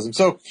socialism.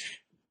 So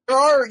there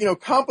are,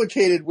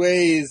 complicated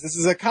ways. This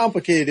is a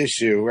complicated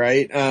issue,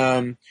 right?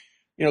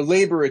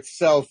 Labor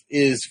itself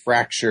is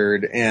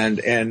fractured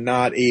and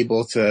not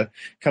able to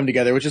come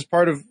together, which is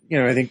part of,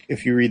 I think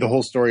if you read the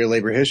whole story of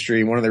labor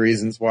history, one of the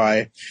reasons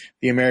why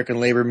the American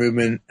labor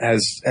movement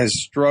has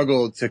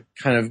struggled to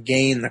kind of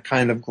gain the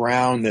kind of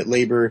ground that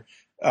labor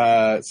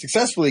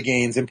successfully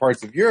gains in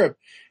parts of Europe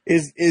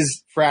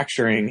is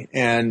fracturing.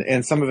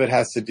 And some of it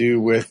has to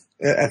do with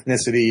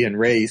ethnicity and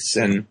race,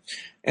 and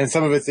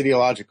some of it's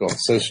ideological,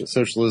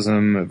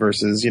 socialism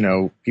versus,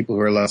 people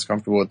who are less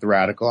comfortable with the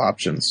radical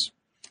options.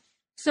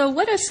 So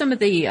what are some of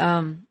the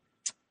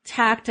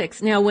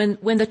tactics now when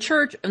the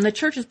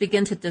churches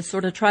begin to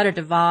sort of try to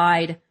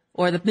divide,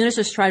 or the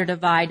ministers try to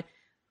divide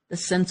the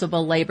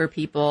sensible labor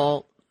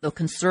people, the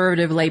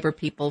conservative labor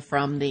people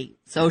from the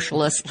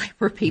socialist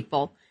labor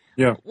people?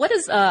 Yeah. What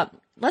is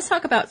let's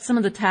talk about some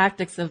of the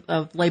tactics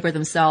of labor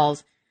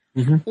themselves.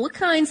 Mm-hmm. What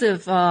kinds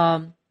of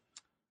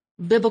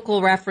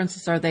biblical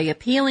references are they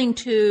appealing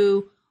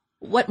to?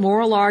 What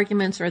moral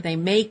arguments are they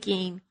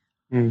making?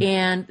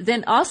 And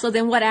then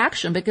what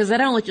action? Because they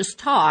don't only just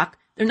talk.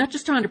 They're not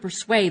just trying to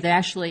persuade. They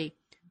actually,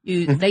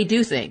 they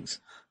do things.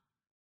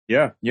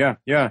 Yeah.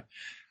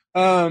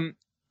 So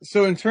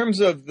in terms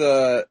of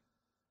the,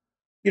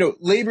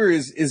 labor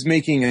is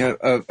making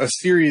a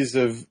series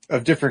of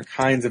different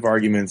kinds of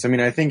arguments. I mean,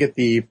 I think at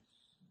the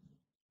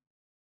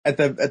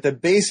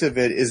base of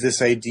it is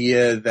this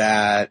idea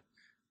that,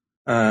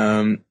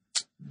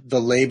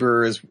 the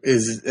laborer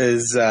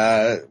is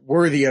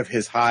worthy of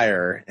his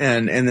hire,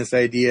 and this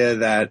idea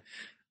that,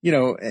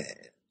 the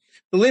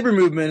labor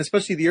movement,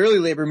 especially the early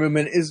labor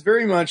movement, is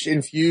very much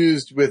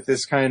infused with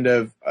this kind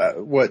of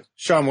what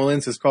Sean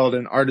Wilentz has called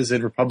an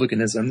artisan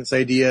republicanism. This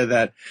idea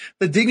that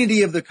the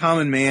dignity of the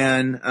common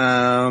man,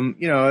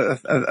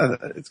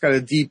 it's got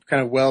a deep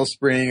kind of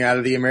wellspring out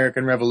of the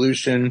American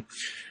Revolution.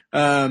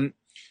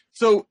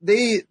 So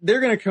they're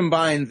going to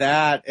combine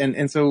that,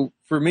 and so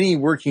for many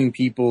working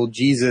people,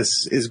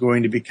 Jesus is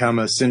going to become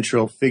a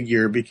central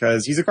figure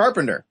because he's a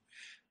carpenter,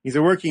 he's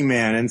a working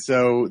man, and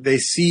so they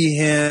see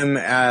him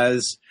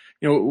as,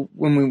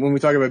 when we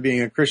talk about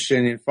being a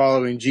Christian and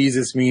following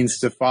Jesus means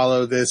to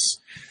follow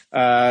this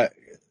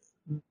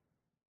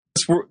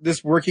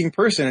working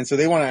person, and so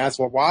they want to ask,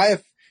 well, why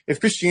if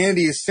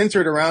Christianity is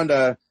centered around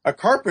a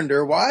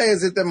carpenter, why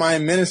is it that my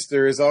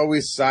minister is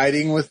always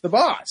siding with the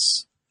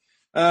boss?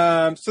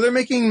 So they're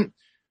making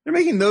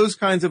those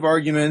kinds of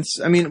arguments.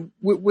 I mean,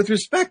 with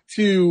respect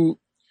to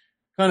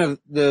kind of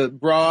the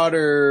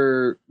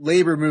broader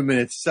labor movement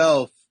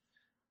itself,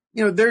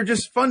 they're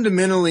just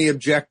fundamentally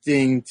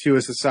objecting to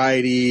a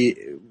society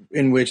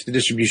in which the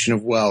distribution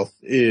of wealth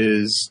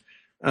is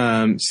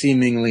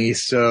seemingly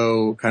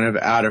so kind of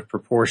out of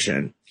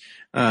proportion.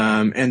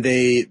 And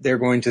they're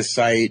going to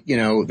cite,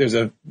 there's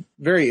a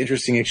very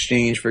interesting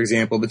exchange, for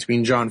example,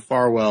 between John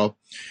Farwell,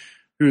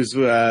 who's,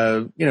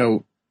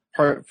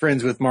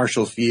 friends with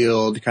Marshall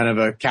Field, kind of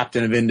a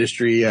captain of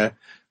industry, a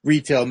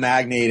retail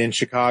magnate in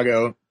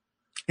Chicago,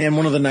 and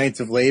one of the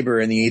Knights of Labor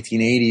in the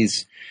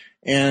 1880s.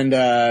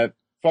 And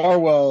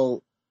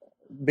Farwell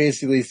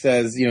basically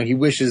says, he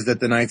wishes that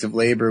the Knights of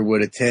Labor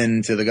would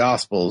attend to the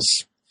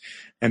Gospels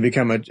and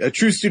become a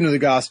true student of the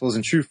Gospels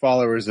and true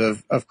followers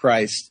of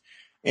Christ.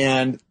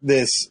 And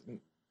this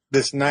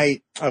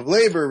Knight of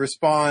Labor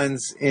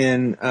responds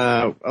in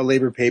a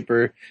labor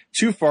paper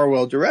to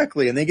Farwell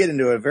directly, and they get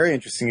into a very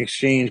interesting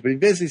exchange. But he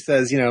basically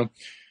says,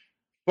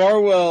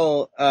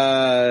 Farwell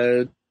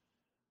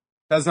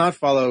does not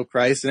follow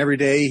Christ, and every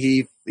day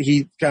he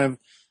kind of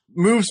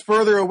moves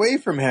further away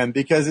from him,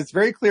 because it's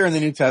very clear in the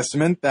New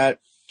Testament that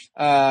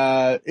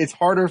it's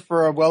harder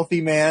for a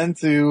wealthy man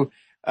to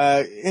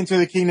enter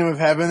the kingdom of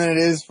heaven than it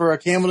is for a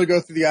camel to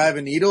go through the eye of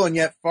a needle, and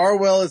yet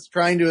Farwell is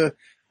trying to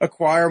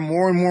acquire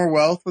more and more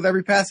wealth with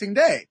every passing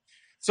day.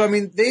 So, I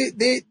mean,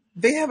 they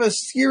have a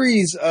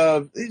series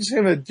of, they just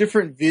have a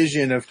different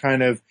vision of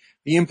kind of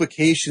the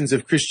implications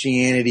of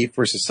Christianity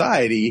for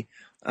society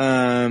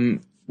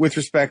with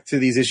respect to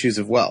these issues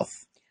of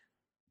wealth.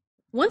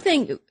 One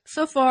thing,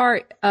 so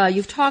far,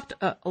 you've talked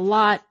a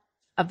lot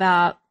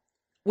about,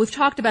 we've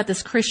talked about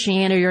this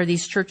Christianity, or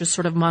these churches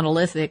sort of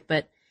monolithic,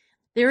 but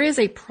there is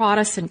a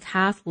Protestant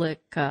Catholic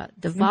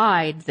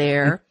divide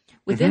there.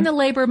 Within the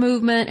labor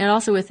movement, and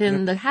also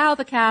within how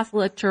the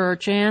Catholic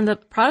Church and the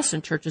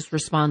Protestant churches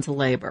respond to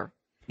labor.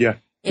 Yeah.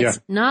 It's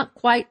not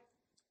quite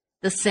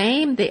the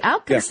same. The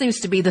outcome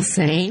seems to be the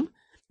same.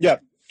 Yeah.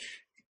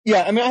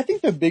 Yeah. I mean, I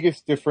think the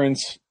biggest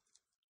difference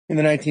in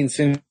the 19th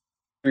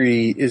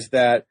century is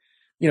that,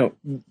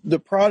 the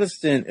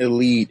Protestant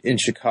elite in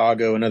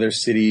Chicago and other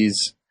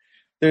cities,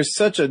 there's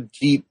such a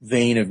deep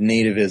vein of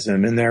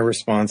nativism in their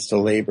response to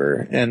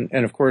labor. And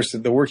of course,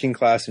 the working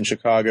class in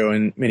Chicago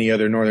and many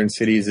other northern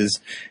cities is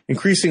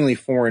increasingly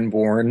foreign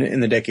born in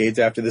the decades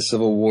after the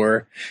Civil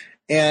War.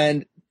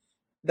 And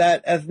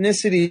that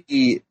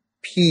ethnicity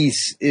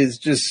piece is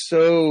just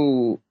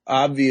so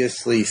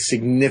obviously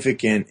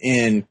significant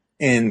in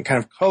and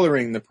kind of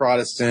coloring the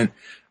Protestant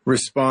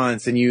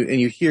response. And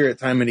you hear it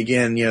time and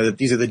again, that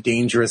these are the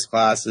dangerous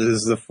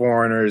classes, the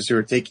foreigners who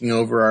are taking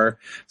over our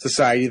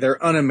society.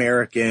 They're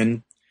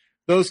un-American.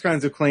 Those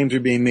kinds of claims are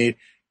being made.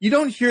 You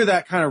don't hear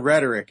that kind of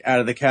rhetoric out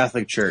of the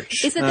Catholic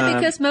Church. Isn't it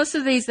because most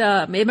of these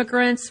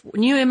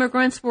new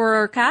immigrants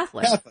were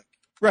Catholic?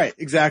 Right,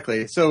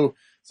 exactly. So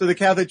the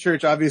Catholic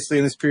Church, obviously,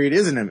 in this period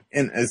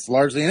it's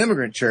largely an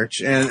immigrant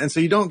church, and so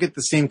you don't get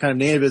the same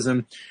kind of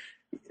nativism.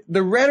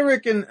 The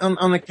rhetoric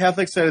on the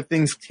Catholic side of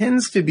things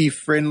tends to be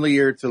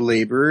friendlier to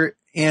labor,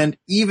 and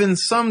even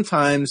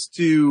sometimes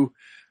to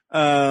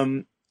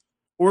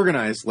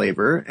organized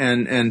labor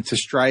and to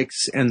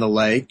strikes and the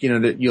like.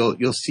 That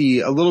you'll see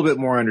a little bit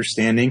more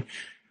understanding,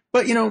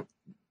 but in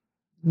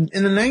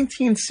the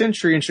 19th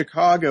century in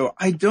Chicago,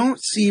 I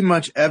don't see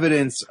much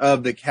evidence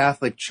of the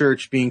Catholic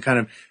Church being kind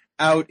of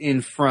out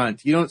in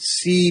front. You don't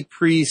see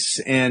priests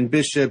and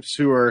bishops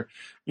who are,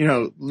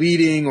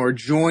 leading or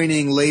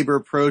joining labor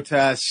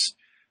protests.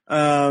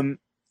 That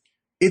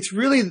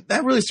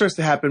really starts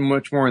to happen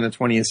much more in the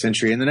 20th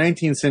century. In the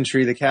 19th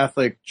century, the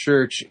Catholic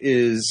Church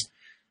is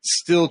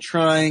still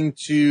trying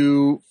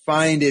to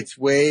find its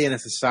way in a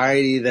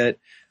society that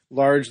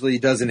largely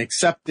doesn't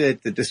accept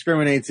it, that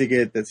discriminates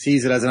against it, that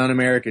sees it as an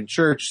un-American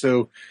church.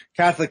 So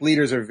Catholic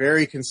leaders are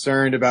very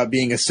concerned about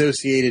being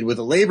associated with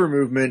a labor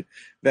movement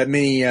that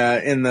many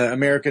in the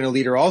American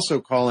elite are also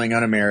calling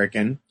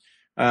un-American.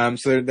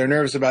 So they're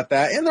nervous about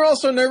that. And they're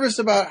also nervous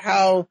about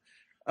how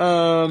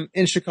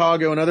in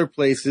Chicago and other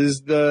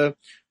places, the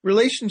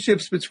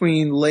relationships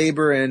between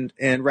labor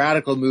and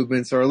radical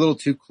movements are a little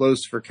too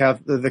close for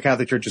the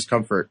Catholic Church's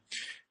comfort.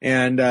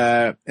 And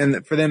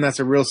for them, that's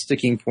a real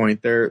sticking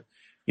point. They're,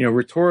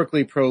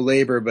 rhetorically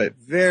pro-labor, but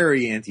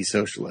very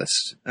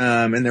anti-socialist.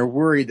 And they're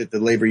worried that the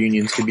labor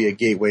unions could be a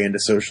gateway into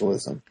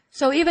socialism.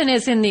 So even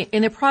as in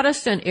the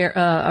Protestant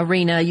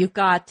arena, you've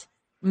got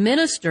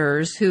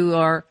ministers who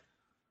are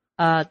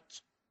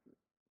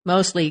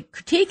mostly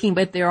critiquing,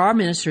 but there are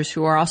ministers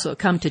who are also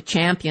come to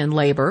champion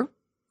labor.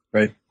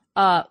 Right.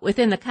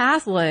 Within the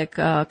Catholic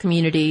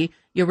community,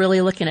 you're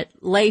really looking at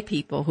lay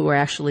people who are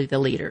actually the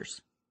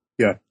leaders.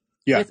 Yeah.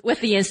 Yeah. With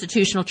the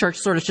institutional church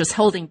sort of just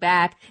holding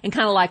back and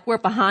kind of like, we're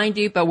behind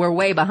you, but we're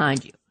way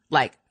behind you.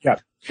 Like, yeah.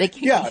 They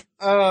can't.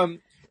 Yeah.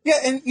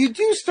 And you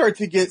do start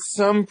to get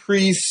some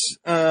priests,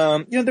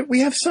 that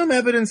we have some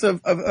evidence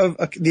of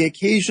the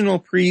occasional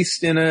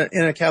priest in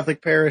a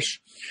Catholic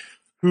parish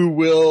who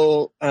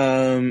will,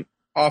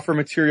 offer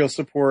material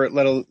support,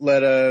 let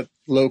a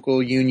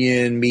local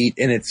union meet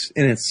in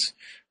its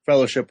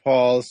fellowship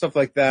hall, stuff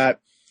like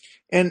that.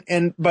 And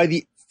by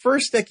the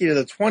first decade of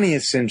the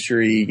 20th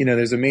century,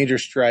 there's a major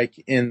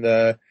strike in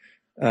the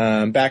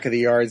back of the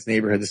yards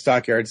neighborhood, the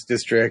Stockyards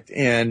district.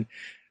 And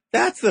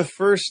that's the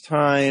first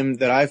time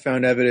that I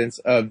found evidence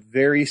of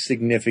very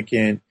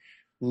significant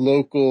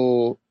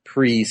local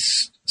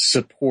priest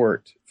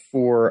support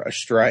for a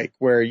strike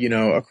where,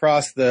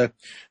 across the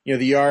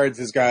yards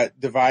has got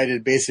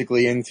divided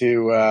basically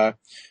into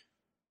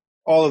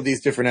all of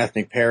these different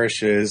ethnic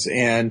parishes.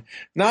 And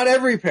not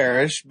every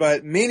parish,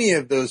 but many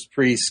of those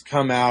priests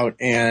come out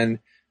and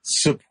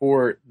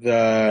support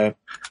the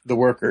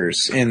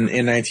workers in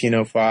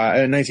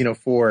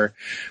 1904,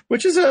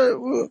 which is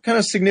a kind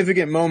of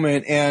significant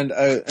moment and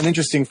an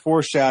interesting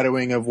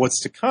foreshadowing of what's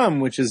to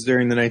come, which is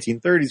during the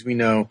 1930s, we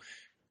know,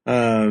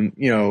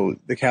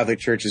 the Catholic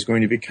Church is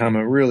going to become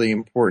a really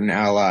important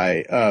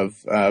ally of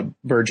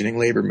burgeoning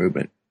labor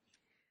movement.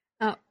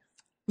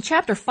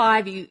 Chapter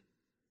 5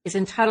 is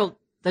entitled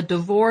 "The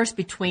Divorce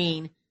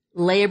Between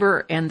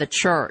Labor and the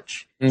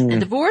Church." Mm-hmm.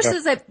 And divorce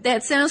is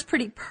that sounds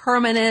pretty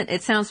permanent.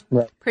 It sounds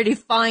pretty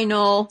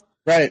final.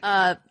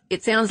 Right.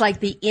 It sounds like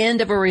the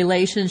end of a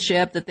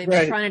relationship that they've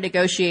been trying to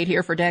negotiate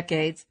here for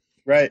decades.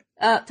 Right.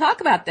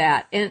 Talk about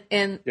that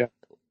and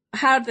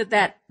how did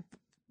that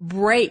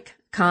break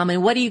come,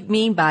 and what do you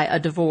mean by a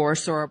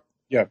divorce, or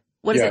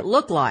what does it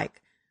look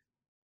like?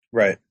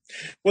 Right.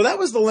 Well, that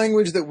was the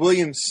language that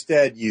William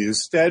Stead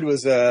used. Stead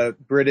was a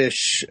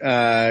British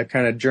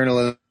kind of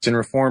journalist and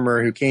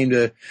reformer who came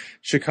to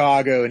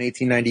Chicago in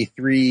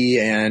 1893,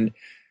 and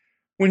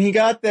when he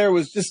got there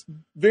was just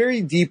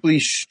very deeply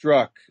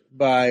struck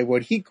by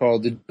what he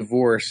called the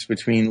divorce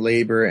between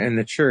labor and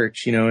the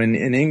church. In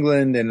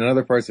England and in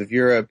other parts of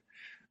Europe,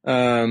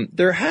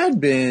 there had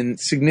been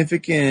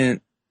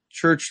significant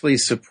churchly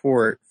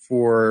support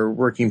for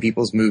working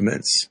people's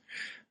movements.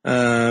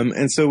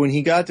 And so when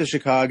he got to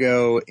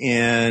Chicago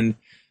and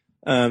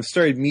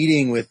started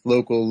meeting with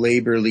local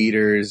labor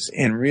leaders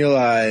and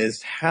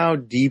realized how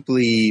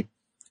deeply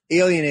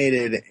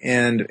alienated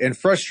and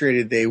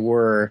frustrated they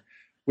were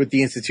with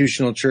the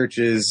institutional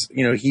churches,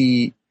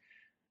 he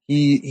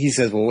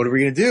says, well, what are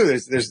we going to do?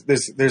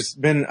 There's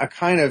been a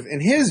kind of, in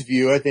his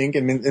view, I think,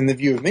 and in the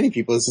view of many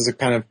people, this is a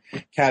kind of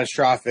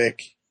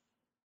catastrophic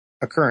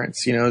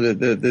occurrence,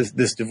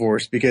 this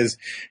divorce, because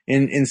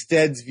in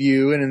Stead's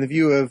view and in the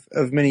view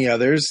of many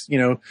others,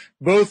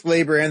 both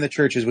labor and the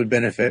churches would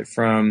benefit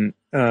from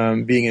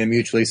being in a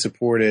mutually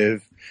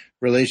supportive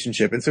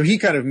relationship. And so he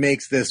kind of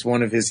makes this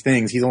one of his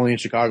things. He's only in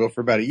Chicago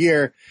for about a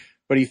year,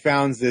 but he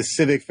founds this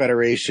civic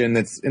federation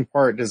that's in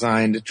part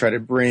designed to try to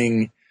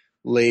bring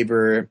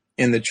labor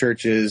in the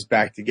churches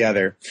back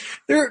together.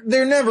 There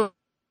never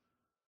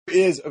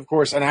is, of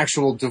course, an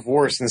actual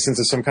divorce in the sense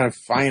of some kind of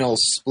final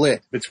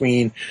split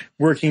between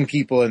working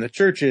people and the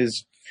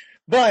churches.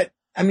 But,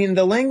 I mean,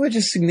 the language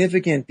is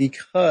significant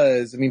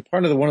because, I mean,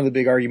 one of the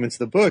big arguments of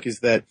the book is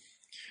that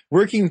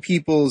working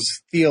people's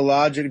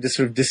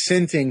sort of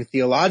dissenting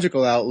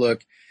theological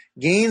outlook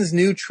gains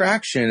new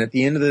traction at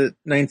the end of the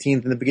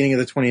 19th and the beginning of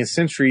the 20th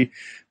century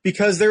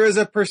because there is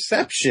a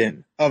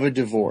perception of a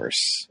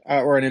divorce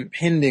or an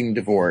impending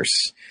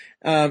divorce.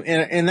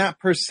 And that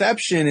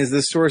perception is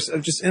the source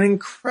of just an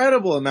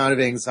incredible amount of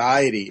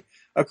anxiety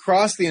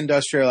across the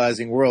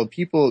industrializing world.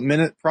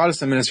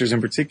 Protestant ministers in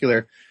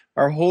particular,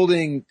 are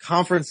holding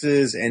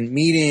conferences and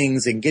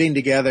meetings and getting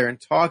together and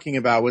talking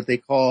about what they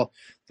call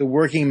the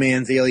working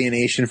man's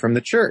alienation from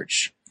the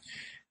church.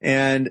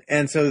 And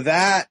so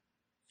that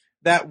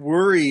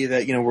worry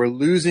that, we're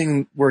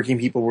losing working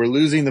people, we're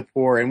losing the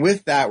poor, and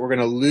with that, we're going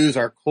to lose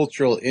our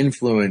cultural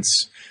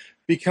influence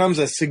becomes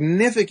a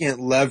significant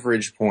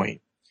leverage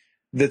point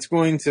that's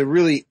going to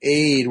really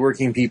aid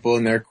working people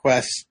in their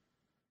quest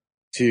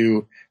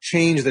to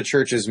change the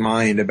church's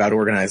mind about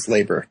organized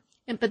labor.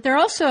 But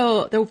they're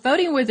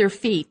voting with their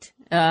feet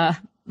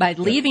by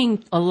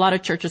leaving a lot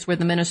of churches where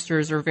the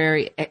ministers are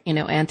very,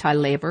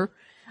 anti-labor.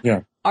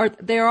 Yeah.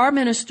 There are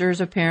ministers,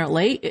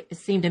 apparently, it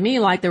seemed to me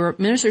like there were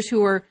ministers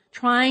who were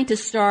trying to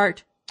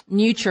start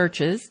new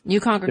churches, new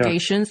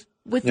congregations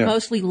with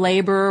mostly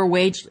labor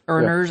wage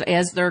earners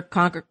as their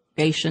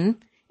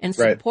congregation and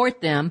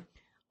support them.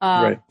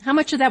 How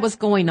much of that was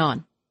going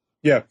on?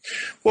 Yeah.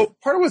 Well,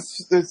 part of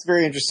that's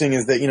very interesting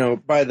is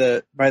that, by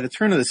the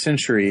turn of the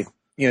century,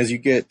 as you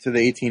get to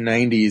the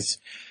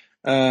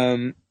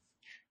 1890s,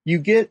 you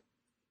get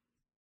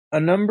a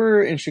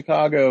number in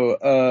Chicago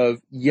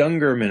of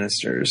younger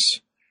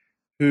ministers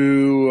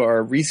who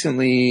are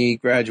recently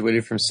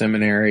graduated from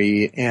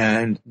seminary,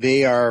 and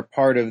they are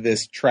part of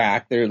this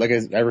track. They're, like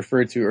I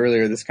referred to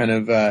earlier, this kind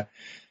of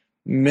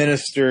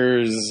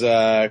minister's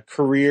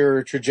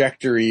career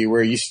trajectory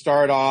where you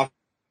start off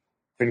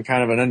in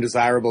kind of an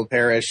undesirable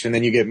parish, and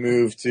then you get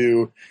moved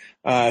to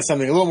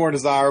something a little more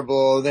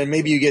desirable. Then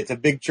maybe you get to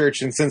big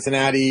church in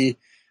Cincinnati,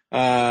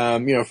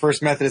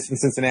 First Methodist in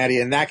Cincinnati,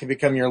 and that can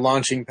become your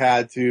launching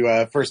pad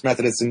to First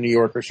Methodist in New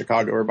York or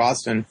Chicago or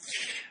Boston.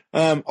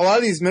 A lot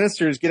of these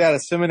ministers get out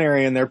of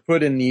seminary and they're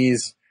put in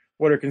these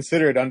what are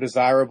considered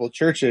undesirable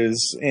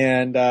churches,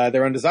 and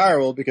they're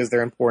undesirable because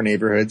they're in poor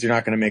neighborhoods. You're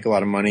not going to make a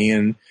lot of money,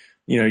 and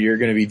you're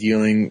going to be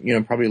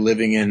dealing, probably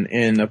living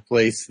in a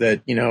place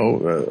that,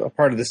 a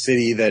part of the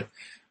city that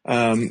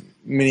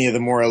many of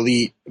the more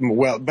elite,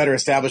 better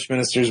established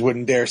ministers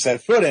wouldn't dare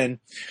set foot in.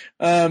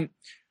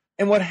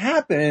 And what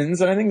happens,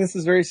 and I think this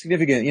is very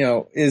significant,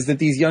 is that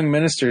these young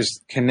ministers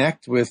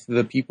connect with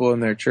the people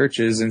in their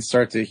churches and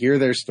start to hear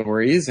their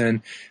stories,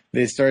 and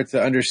they start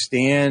to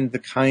understand the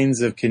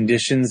kinds of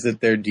conditions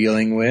that they're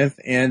dealing with,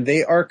 and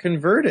they are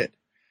converted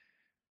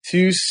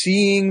to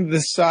seeing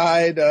the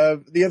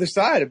other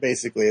side of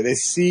basically. They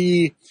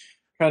see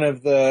kind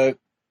of the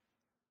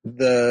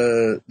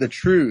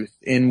truth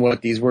in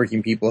what these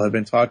working people have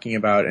been talking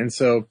about. And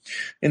so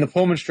in the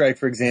Pullman strike,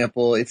 for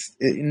example,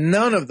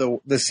 none of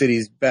the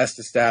city's best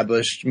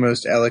established,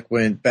 most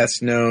eloquent,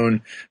 best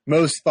known,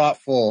 most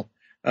thoughtful,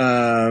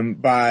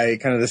 by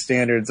kind of the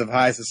standards of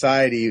high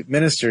society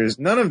ministers,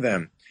 none of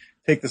them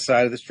take the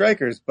side of the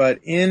strikers. But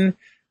in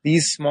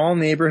these small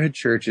neighborhood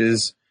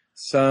churches,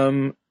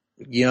 some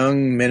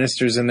young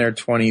ministers in their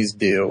 20s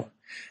do.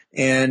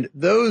 And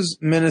those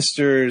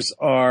ministers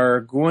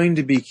are going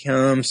to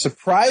become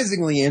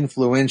surprisingly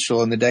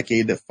influential in the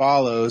decade that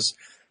follows,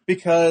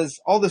 because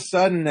all of a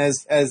sudden,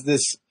 as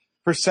this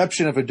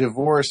perception of a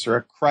divorce or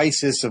a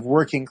crisis of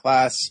working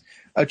class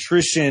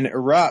attrition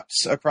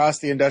erupts across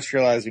the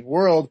industrializing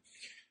world,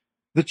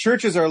 the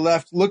churches are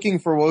left looking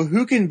for, well,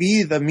 who can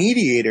be the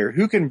mediator?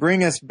 Who can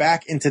bring us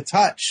back into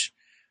touch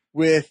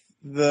with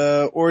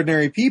the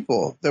ordinary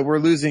people that we're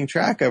losing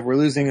track of, we're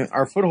losing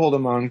our foothold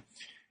among?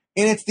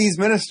 And it's these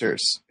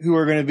ministers who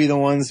are going to be the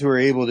ones who are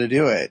able to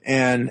do it.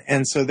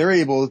 And so they're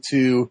able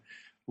to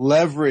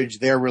leverage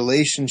their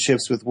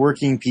relationships with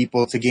working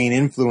people to gain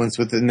influence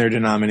within their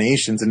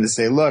denominations and to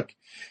say, look,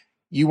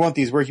 you want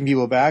these working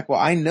people back? Well,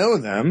 I know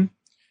them.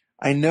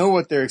 I know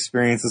what their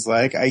experience is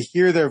like. I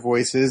hear their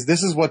voices.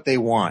 This is what they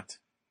want.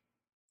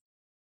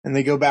 And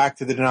they go back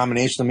to the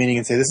denominational meeting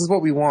and say, this is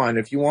what we want.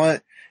 If you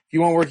want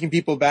working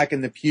people back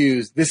in the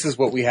pews, this is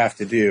what we have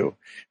to do.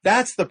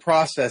 That's the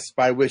process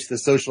by which the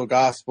social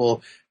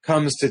gospel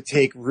comes to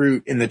take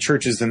root in the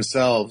churches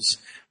themselves,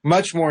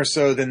 much more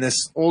so than this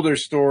older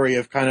story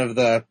of kind of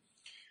the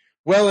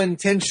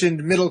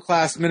well-intentioned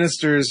middle-class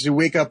ministers who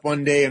wake up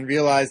one day and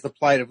realize the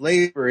plight of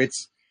labor.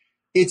 It's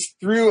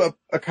through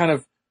a kind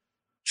of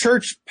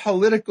church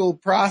political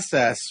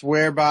process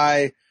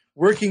whereby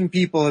working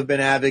people have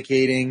been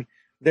advocating.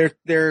 They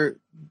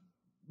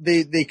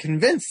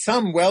convince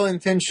some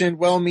well-intentioned,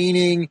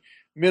 well-meaning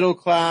middle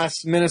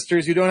class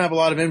ministers who don't have a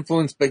lot of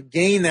influence, but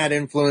gain that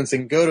influence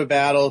and go to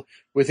battle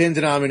within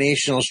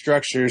denominational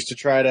structures to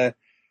try to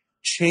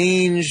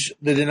change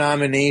the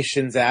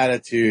denomination's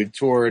attitude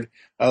toward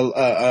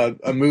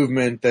a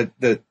movement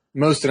that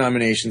most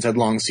denominations had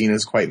long seen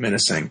as quite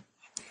menacing.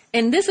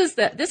 And this is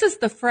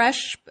the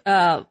fresh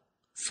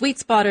sweet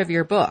spot of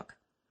your book.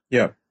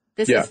 Yeah.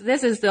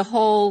 This is the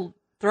whole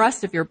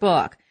thrust of your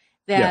book,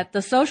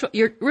 that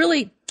you're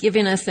really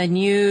giving us a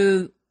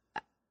new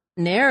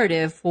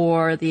narrative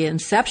for the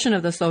inception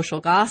of the social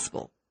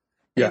gospel.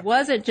 Yeah. It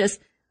wasn't just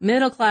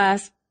middle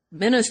class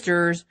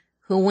ministers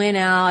who went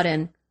out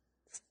and,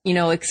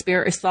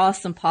 saw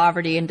some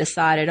poverty and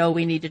decided, oh,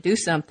 we need to do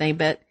something.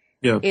 But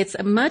it's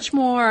a much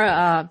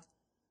more,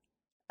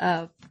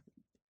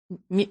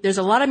 there's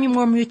a lot of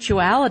more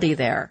mutuality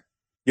there.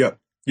 Yeah.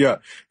 Yeah.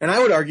 And I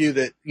would argue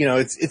that,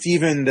 it's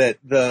even that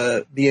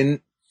the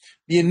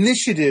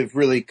initiative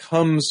really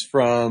comes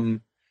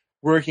from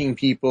working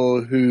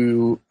people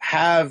who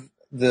have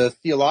the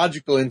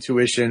theological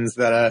intuitions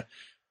that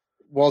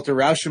Walter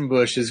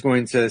Rauschenbusch is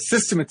going to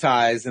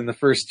systematize in the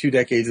first 2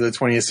 decades of the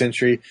 20th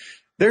century.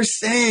 They're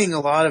saying a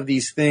lot of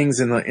these things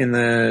in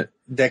the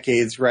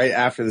decades right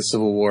after the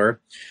Civil War.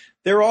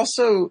 They're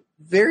also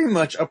very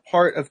much a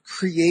part of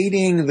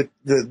creating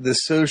the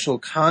social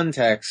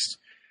context,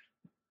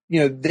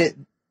 that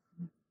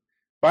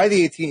by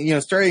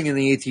the starting in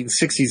the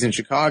 1860s in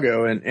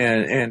Chicago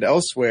and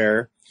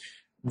elsewhere,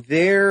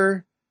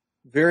 their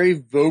very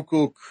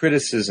vocal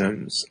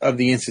criticisms of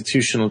the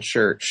institutional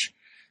church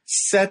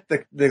set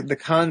the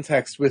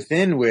context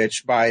within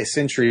which, by a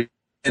century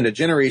and a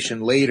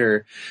generation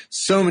later,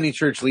 so many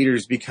church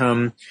leaders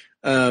become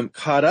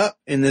caught up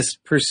in this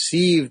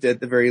perceived, at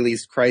the very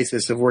least,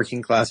 crisis of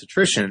working class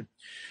attrition.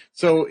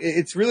 So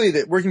it's really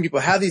that working people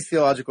have these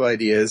theological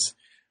ideas.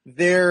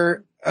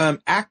 Their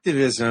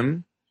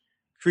activism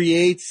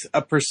creates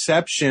a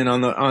perception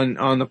on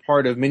the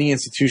part of many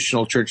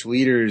institutional church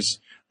leaders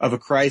of a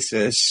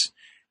crisis,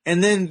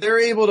 and then they're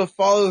able to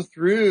follow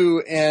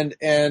through and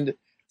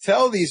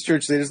tell these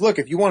church leaders, look,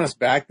 if you want us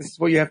back, this is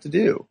what you have to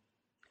do.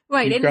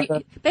 Right,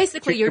 and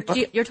basically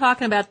you're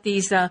talking about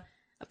these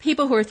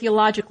people who are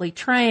theologically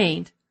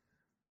trained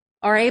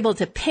are able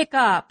to pick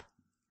up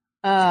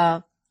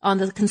on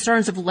the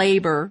concerns of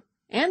labor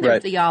and their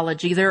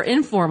theology, their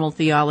informal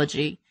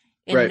theology,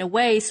 and in a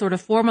way sort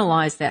of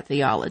formalize that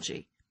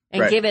theology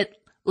and give it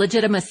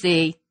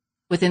legitimacy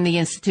within the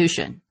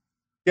institution.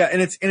 Yeah,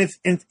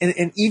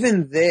 and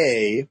even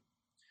they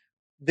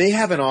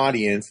have an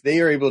audience.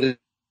 They are able to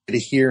get a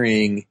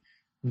hearing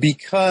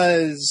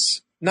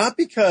not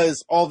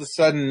because all of a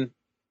sudden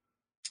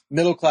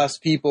middle class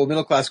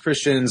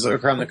Christians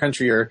around the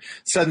country are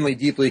suddenly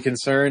deeply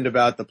concerned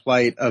about the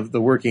plight of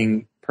the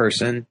working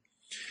person,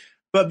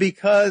 but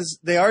because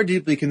they are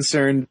deeply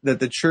concerned that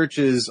the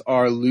churches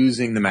are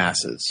losing the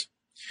masses.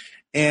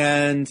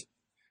 And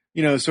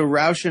so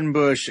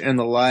Rauschenbusch and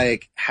the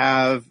like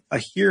have a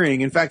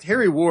hearing. In fact,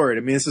 Harry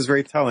Ward, this is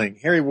very telling.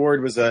 Harry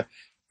Ward was a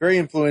very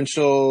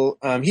influential,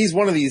 he's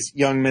one of these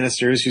young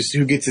ministers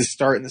who gets his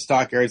start in the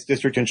Stockyards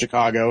district in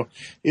Chicago,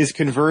 is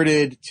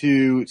converted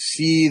to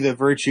see the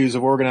virtues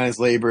of organized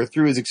labor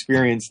through his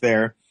experience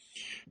there.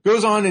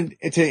 Goes on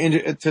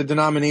into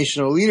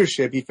denominational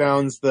leadership. He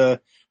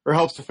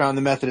helps to found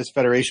the Methodist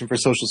Federation for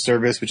Social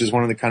Service, which is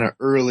one of the kind of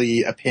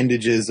early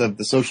appendages of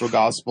the social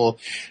gospel.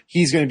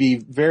 He's going to be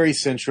very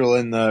central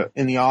in the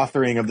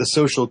authoring of the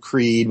Social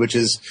Creed, which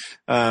is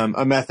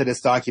a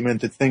Methodist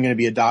document that's then going to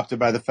be adopted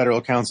by the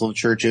Federal Council of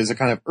Churches, a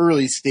kind of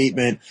early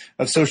statement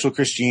of social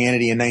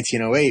Christianity in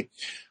 1908.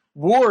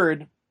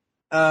 Ward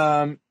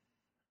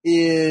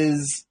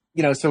is,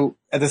 so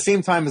at the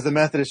same time as the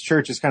Methodist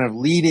Church is kind of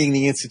leading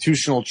the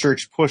institutional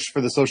church push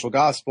for the social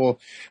gospel,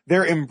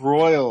 they're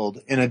embroiled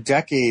in a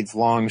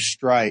decades-long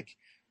strike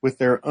with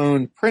their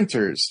own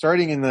printers,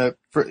 starting in about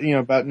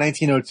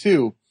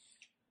 1902.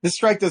 This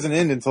strike doesn't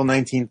end until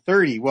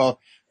 1930. Well,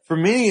 for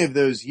many of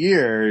those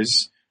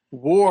years,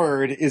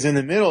 Ward is in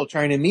the middle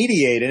trying to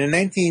mediate. And in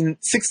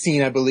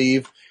 1916, I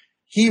believe,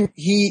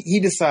 he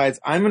decides,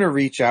 I'm going to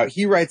reach out.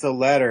 He writes a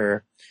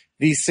letter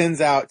he sends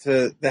out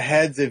to the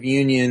heads of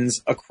unions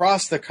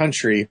across the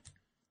country.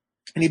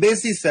 And he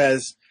basically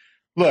says,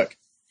 look,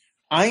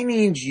 I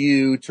need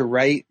you to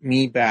write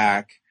me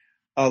back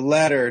a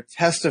letter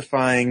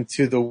testifying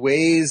to the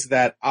ways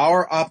that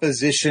our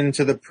opposition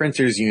to the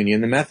Printers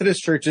Union, the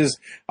Methodist Church's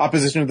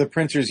opposition to the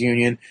Printers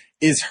Union,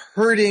 is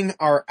hurting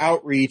our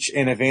outreach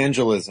and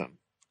evangelism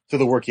to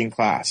the working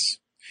class.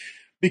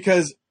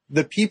 Because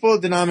the people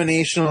at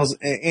Denominational's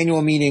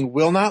annual meeting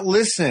will not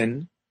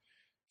listen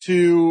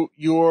to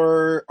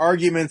your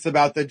arguments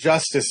about the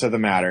justice of the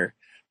matter,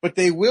 but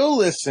they will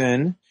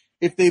listen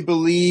if they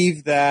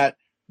believe that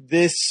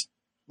this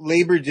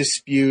labor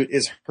dispute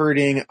is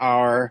hurting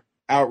our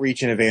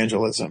outreach and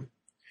evangelism.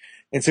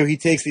 And so he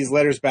takes these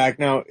letters back.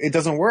 Now, it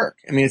doesn't work.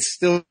 It's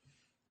still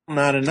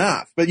not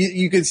enough. But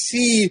you can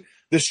see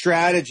the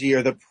strategy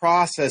or the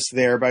process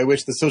there by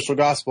which the social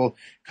gospel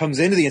comes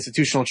into the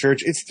institutional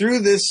church. It's through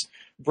this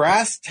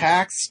brass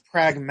tacks,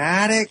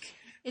 pragmatic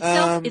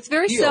It's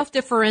very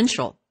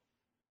self-differential.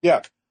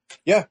 Yeah.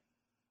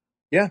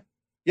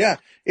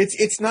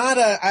 It's not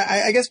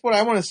I guess what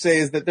I want to say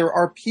is that there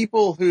are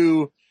people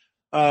who,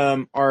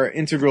 are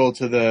integral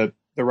to the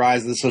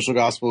rise of the social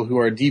gospel who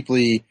are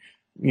deeply,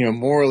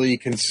 morally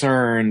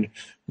concerned,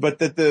 but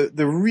that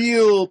the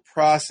real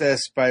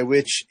process by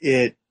which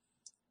it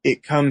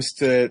comes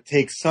to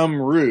take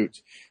some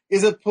root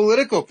is a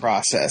political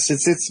process. It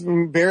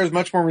bears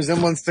much more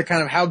resemblance to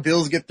kind of how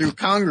bills get through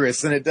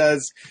Congress than it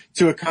does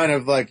to a kind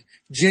of like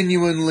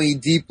genuinely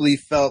deeply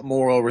felt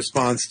moral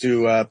response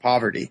to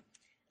poverty.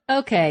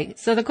 Okay,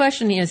 so the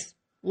question is,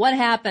 what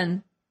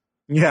happened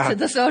to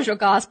the social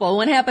gospel?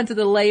 What happened to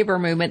the labor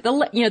movement?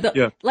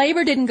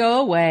 Labor didn't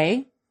go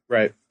away.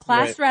 Right.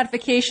 Class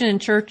stratification in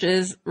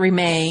churches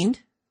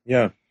remained.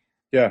 Yeah.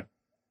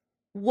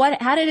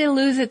 How did it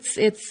lose its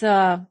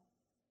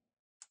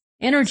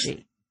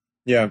energy?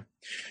 Yeah.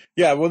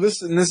 Well,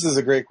 this is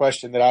a great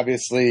question that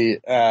obviously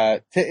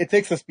it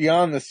takes us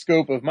beyond the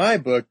scope of my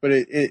book, but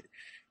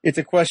it's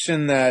a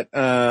question that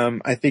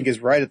I think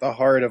is right at the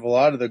heart of a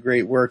lot of the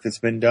great work that's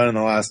been done in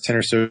the last 10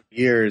 or so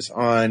years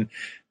on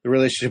the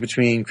relationship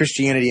between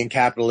Christianity and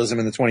capitalism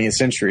in the 20th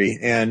century.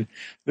 And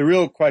the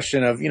real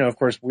question of, of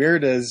course, where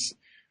does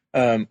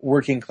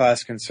working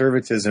class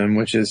conservatism,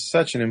 which is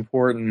such an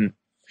important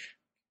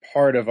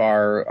part of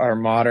our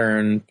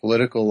modern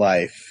political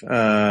life,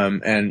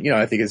 and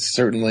I think it's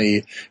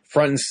certainly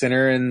front and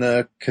center in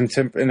the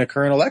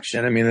current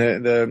election. I mean,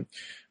 the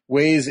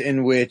ways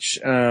in which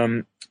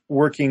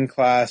working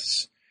class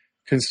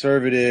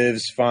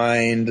conservatives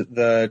find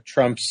the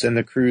Trumps and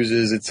the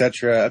Cruzes, et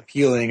cetera,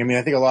 appealing. I mean,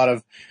 I think a lot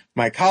of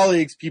my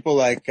colleagues, people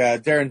like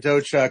Darren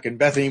Dochuk and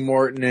Bethany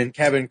Morton and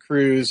Kevin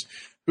Cruz,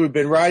 who have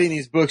been writing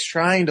these books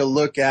trying to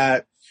look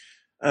at,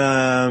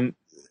 and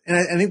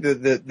I think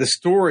the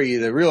story,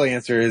 the real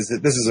answer is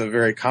that this is a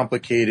very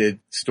complicated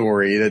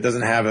story that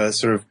doesn't have a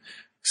sort of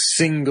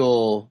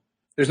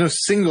there's no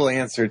single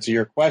answer to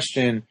your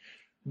question,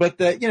 but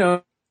that,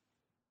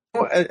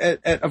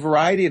 at a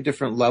variety of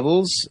different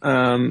levels,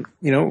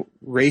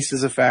 race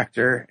is a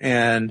factor.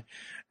 And,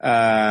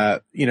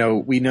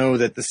 we know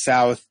that the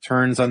South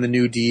turns on the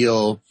New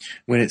Deal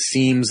when it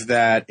seems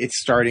that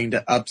it's starting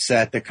to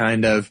upset the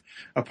kind of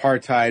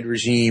apartheid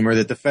regime, or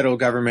that the federal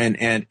government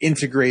and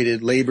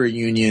integrated labor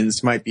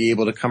unions might be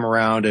able to come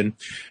around. And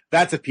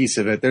that's a piece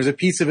of it. There's a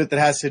piece of it that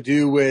has to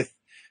do with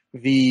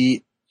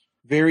the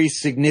very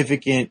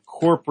significant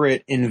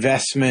corporate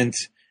investment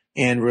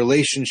and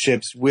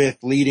relationships with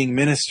leading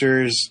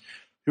ministers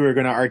who are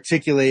going to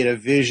articulate a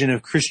vision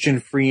of Christian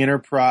free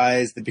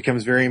enterprise that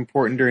becomes very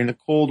important during the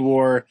Cold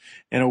War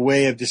and a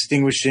way of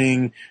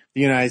distinguishing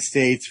the United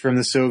States from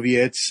the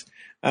Soviets.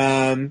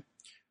 There's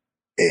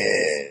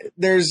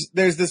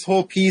this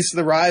whole piece,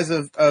 the rise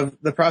of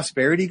the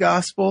prosperity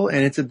gospel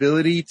and its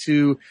ability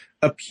to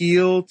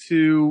appeal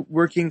to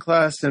working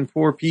class and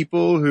poor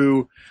people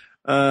who,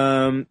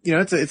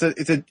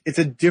 it's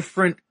a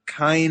different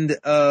kind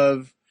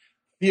of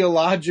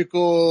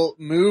theological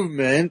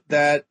movement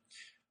that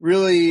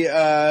really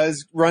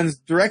runs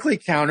directly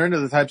counter to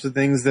the types of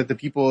things that the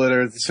people that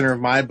are at the center of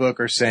my book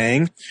are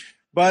saying,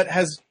 but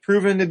has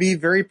proven to be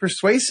very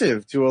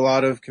persuasive to a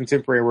lot of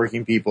contemporary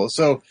working people.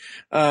 So,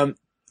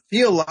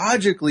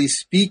 theologically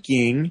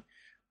speaking,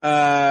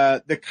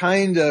 the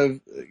kind of,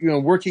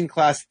 working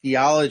class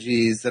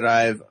theologies that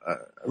I've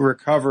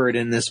recovered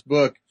in this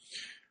book,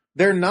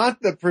 they're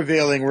not the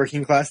prevailing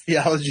working class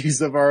theologies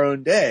of our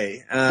own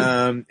day.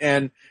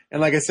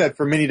 And like I said,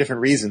 for many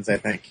different reasons, I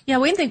think. Yeah,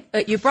 one thing,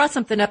 you brought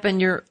something up in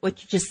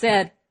what you just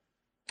said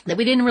that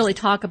we didn't really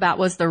talk about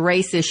was the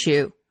race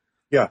issue.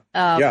 Yeah.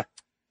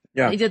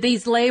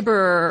 These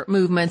labor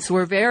movements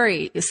were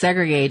very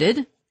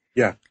segregated.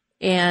 Yeah.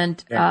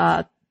 And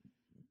that,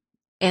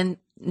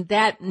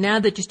 now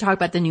that you talk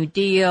about the New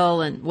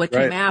Deal and what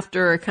came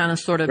after, it kind of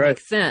sort of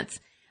makes sense.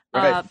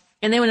 Right.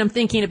 And then when I'm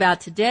thinking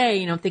about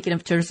today, I'm thinking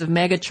of terms of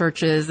mega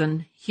churches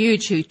and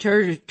huge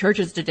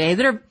churches today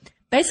that are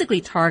basically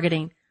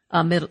targeting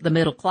the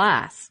middle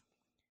class.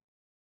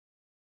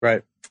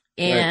 Right.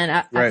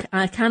 And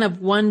I kind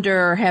of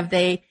wonder, have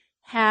the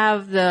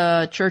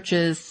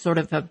churches sort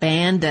of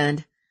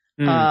abandoned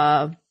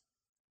the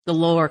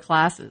lower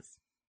classes?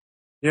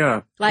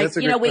 Yeah. Like,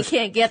 we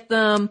can't get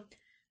them.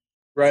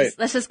 Right.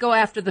 Let's just go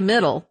after the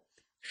middle.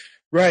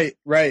 Right.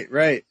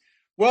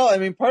 Well, I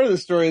mean, part of the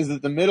story is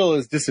that the middle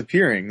is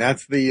disappearing.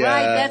 That's the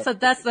right.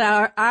 That's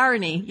the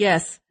irony.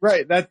 Yes.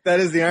 Right. That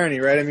is the irony,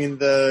 right? I mean,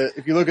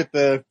 if you look at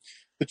the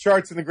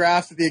charts and the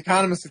graphs that the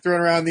economists are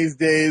throwing around these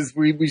days,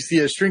 we see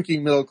a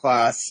shrinking middle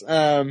class.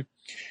 I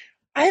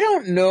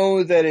don't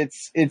know that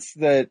it's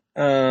that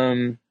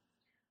the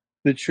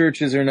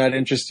churches are not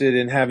interested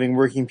in having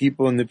working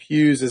people in the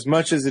pews as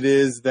much as it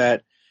is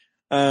that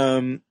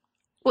well,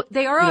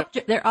 they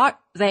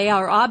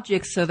are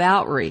objects of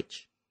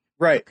outreach.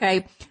 Right. Okay.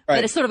 Right.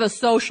 But it's sort of a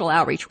social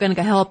outreach. We're going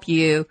to help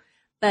you.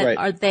 But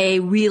are they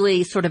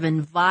really sort of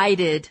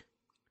invited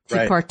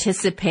to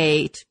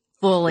participate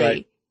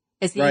fully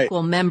as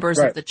equal members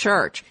of the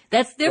church?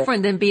 That's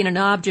different than being an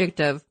object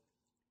of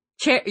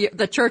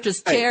the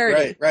church's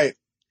charity. Right.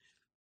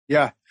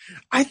 Yeah.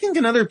 I think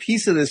another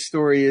piece of this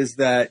story is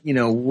that,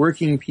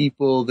 working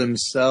people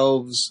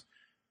themselves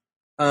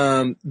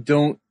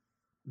don't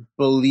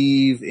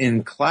believe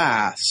in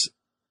class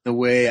the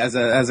way as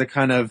a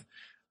kind of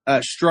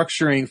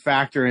structuring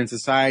factor in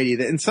society,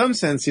 that in some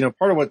sense,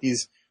 part of what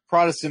these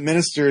Protestant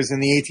ministers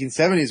in the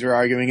 1870s were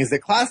arguing is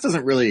that class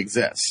doesn't really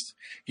exist.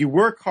 If you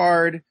work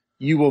hard,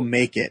 you will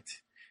make it.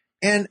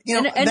 And,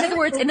 in other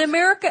words, in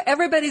America,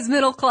 everybody's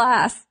middle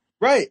class.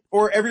 Right.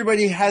 Or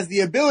everybody has the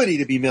ability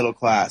to be middle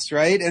class,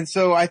 right? And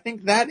so I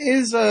think that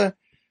is a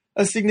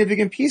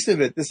significant piece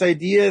of it. This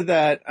idea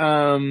that,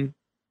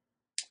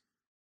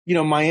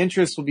 my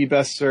interests will be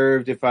best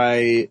served if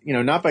I,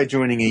 not by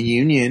joining a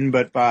union,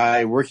 but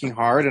by working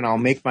hard, and I'll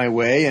make my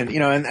way. And,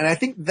 and I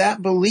think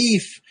that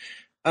belief,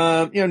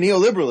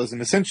 neoliberalism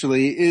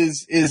essentially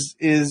is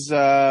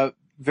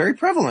very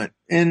prevalent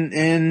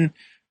in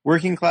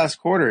working class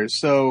quarters.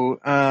 So,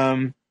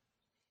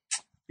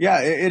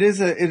 it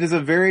is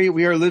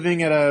we are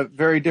living at a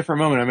very different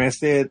moment. I mean, I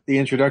say at the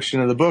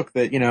introduction of the book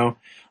that,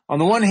 on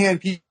the one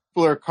hand, people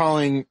are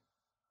calling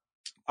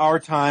our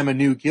time a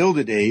new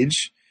Gilded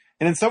Age.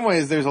 And in some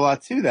ways, there's a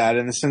lot to that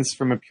in the sense if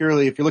you're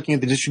looking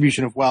at the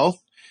distribution of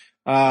wealth,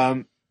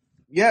 it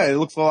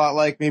looks a lot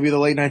like maybe the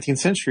late 19th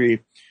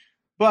century.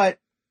 But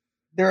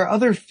there are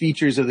other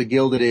features of the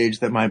Gilded Age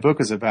that my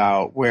book is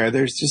about, where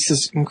there's just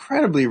this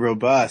incredibly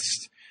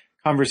robust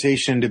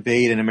conversation,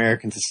 debate in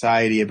American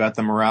society about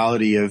the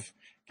morality of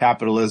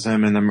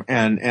capitalism and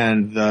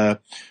the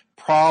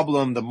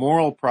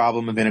moral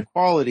problem of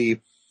inequality.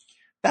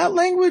 That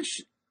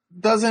language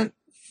doesn't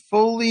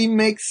fully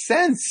make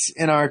sense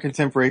in our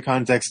contemporary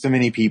context to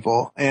many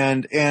people.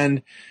 And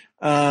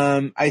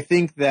I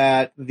think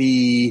that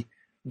the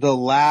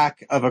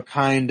lack of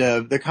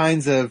the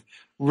kinds of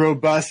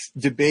robust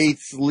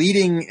debates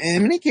leading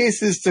in many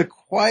cases to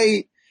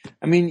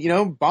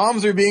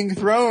bombs are being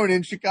thrown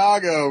in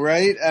Chicago,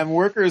 right? And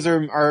workers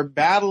are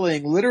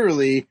battling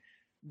literally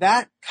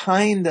that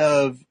kind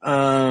of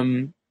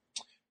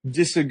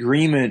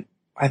disagreement.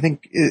 I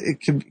think it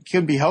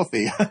can be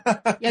healthy.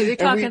 Yeah, you're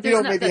talking.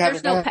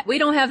 We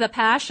don't have the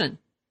passion.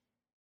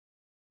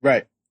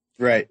 Right.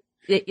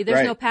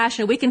 There's no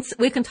passion. We can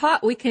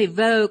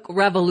evoke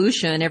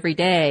revolution every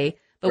day,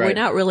 but we're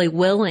not really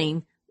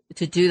willing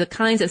to do the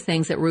kinds of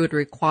things that would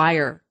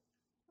require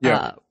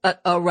a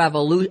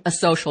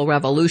social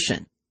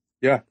revolution.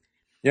 Yeah.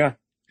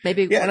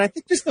 Maybe. Yeah. And I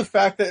think just the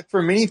fact that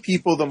for many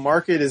people, the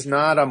market is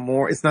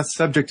it's not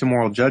subject to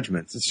moral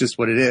judgments. It's just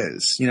what it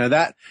is.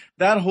 That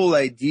whole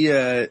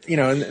idea,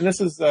 and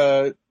this is,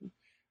 in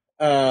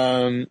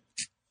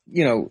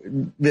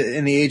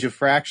the Age of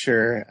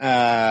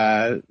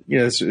Fracture,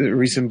 this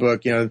recent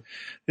book, the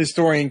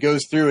historian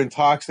goes through and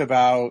talks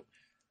about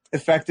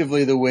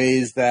effectively the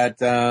ways that,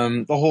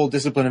 the whole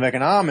discipline of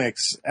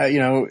economics,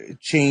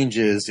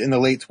 changes in the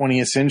late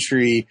 20th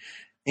century,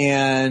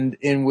 and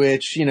in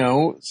which,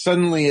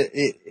 suddenly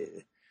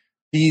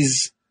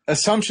these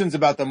assumptions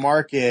about the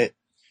market,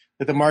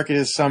 that the market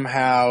is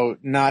somehow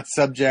not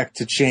subject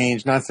to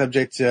change, not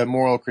subject to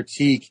moral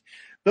critique,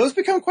 those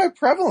become quite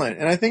prevalent.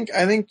 And I think,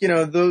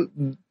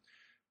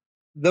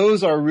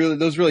 those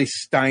really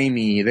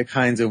stymie the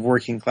kinds of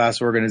working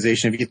class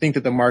organization. If you think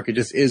that the market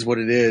just is what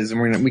it is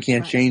and we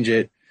can't change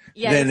it,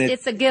 then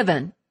it's a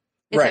given.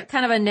 It's a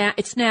kind of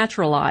it's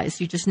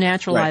naturalized. You just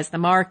naturalize the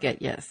market.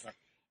 Yes.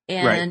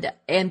 And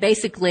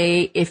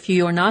basically, if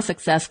you are not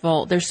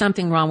successful, there's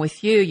something wrong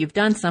with you. You've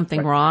done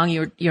something wrong.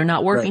 You're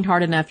not working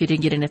hard enough. You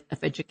didn't get enough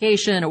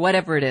education or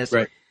whatever it is.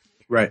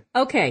 Right.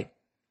 Okay.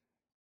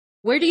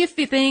 Where do you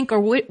think, or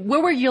where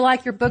would you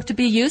like your book to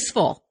be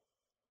useful?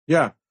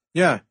 Yeah.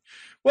 Well,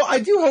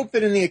 I do hope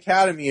that in the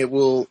Academy it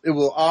will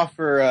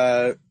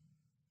offer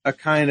a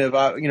kind of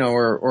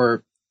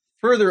or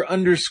further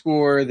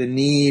underscore the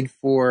need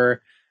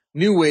for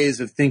new ways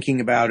of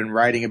thinking about and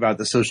writing about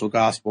the social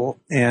gospel,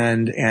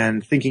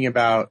 and thinking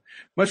about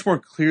much more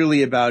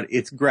clearly about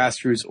its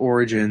grassroots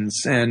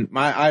origins. And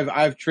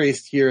I've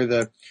traced here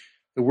the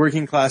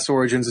working class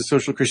origins of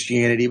social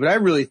Christianity, but I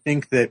really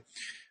think that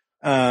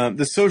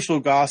the social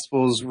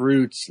gospel's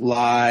roots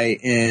lie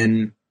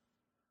in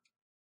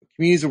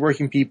communities of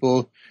working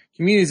people,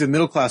 communities of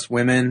middle class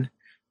women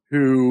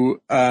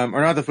who are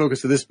not the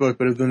focus of this book,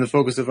 but have been the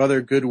focus of other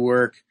good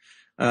work.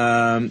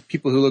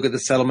 People who look at the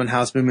settlement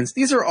house movements.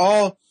 These are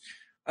all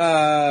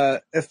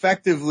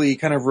effectively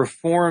kind of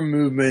reform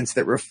movements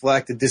that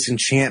reflect a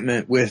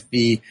disenchantment with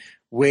the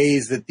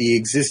ways that the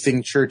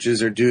existing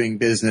churches are doing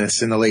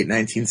business in the late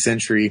 19th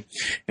century.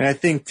 And I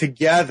think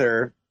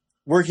together,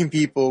 working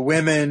people,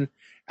 women,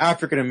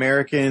 African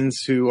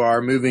Americans who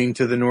are moving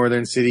to the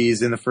northern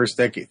cities in the first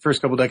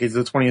couple decades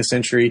of the 20th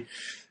century,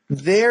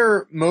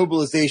 their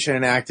mobilization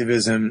and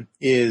activism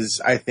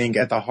is, I think,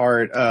 at the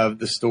heart of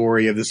the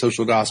story of the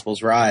social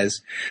gospel's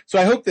rise. So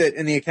I hope that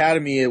in the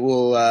Academy it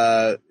will,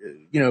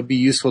 be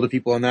useful to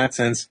people in that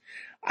sense.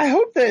 I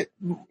hope that,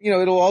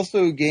 it'll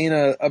also gain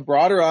a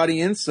broader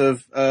audience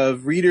of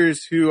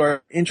readers who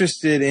are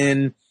interested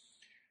in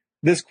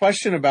this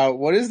question about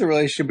what is the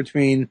relationship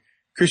between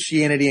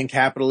Christianity and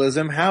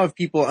capitalism? How have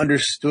people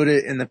understood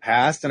it in the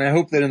past? And I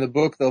hope that in the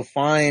book they'll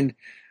find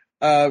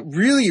a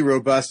really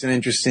robust and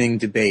interesting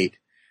debate.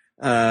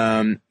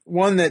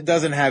 One that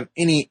doesn't have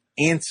any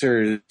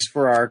answers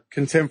for our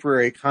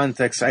contemporary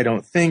context, I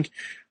don't think,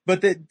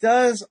 but that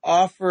does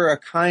offer a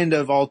kind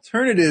of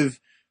alternative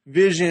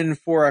vision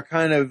for a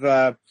kind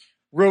of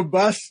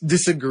robust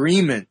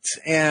disagreement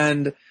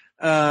and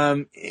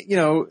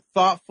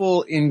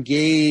thoughtful,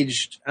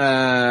 engaged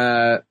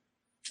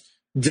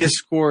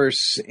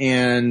discourse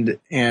and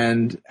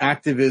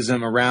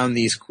activism around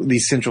these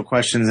central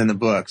questions in the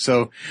book.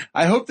 So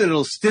I hope that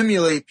it'll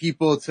stimulate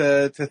people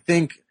to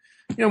think,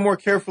 more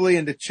carefully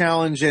and to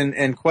challenge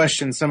and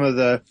question some of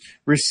the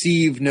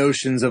received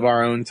notions of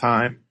our own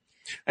time.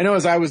 I know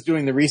as I was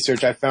doing the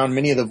research, I found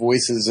many of the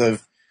voices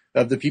of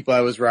the people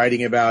I was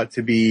writing about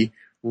to be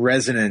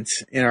resonant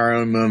in our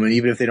own moment,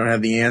 even if they don't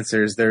have the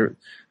answers.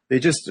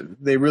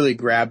 They really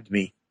grabbed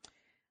me.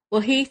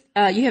 Well, Heath,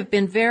 you have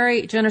been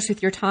very generous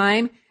with your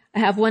time. I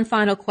have one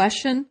final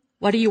question.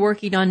 What are you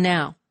working on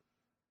now?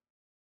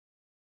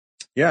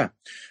 Yeah,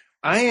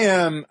 I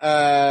am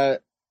so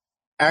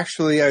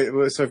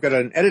I've got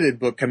an edited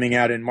book coming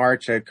out in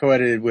March. I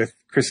co-edited with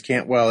Chris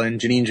Cantwell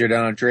and Janine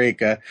Giordano Drake,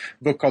 a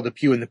book called The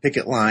Pew and the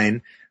Picket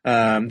Line,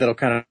 that'll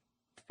kind of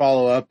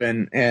follow up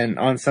and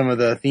on some of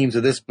the themes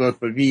of this book,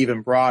 but be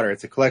even broader.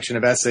 It's a collection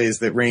of essays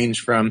that range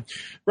from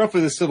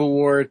roughly the Civil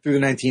War through the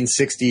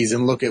 1960s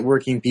and look at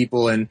working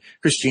people and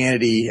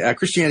Christianity and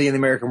the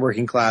American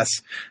working class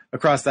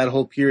across that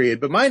whole period.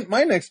 But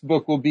my next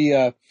book will be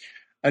a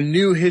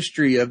new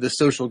history of the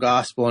social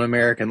gospel in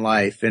American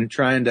life, and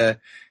trying to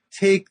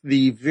take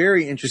the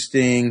very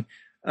interesting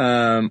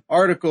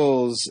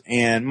articles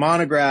and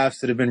monographs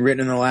that have been written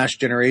in the last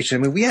generation.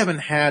 I mean, we haven't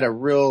had a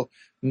real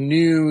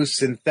new,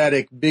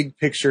 synthetic, big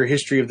picture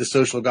history of the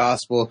social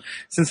gospel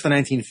since the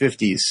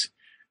 1950s.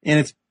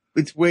 And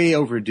it's way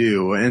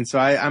overdue. And so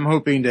I'm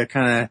hoping to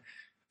kind of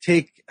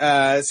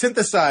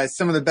synthesize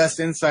some of the best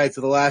insights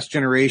of the last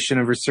generation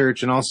of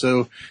research, and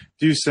also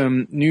do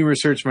some new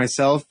research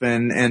myself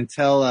and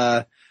tell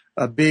a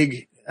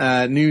big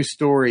new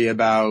story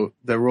about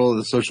the role of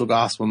the social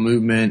gospel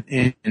movement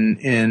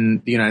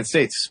in the United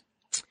States.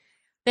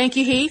 Thank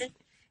you, Heath.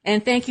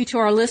 And thank you to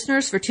our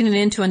listeners for tuning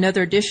in to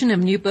another edition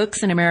of New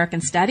Books in American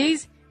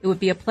Studies. It would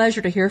be a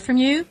pleasure to hear from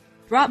you.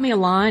 Drop me a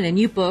line at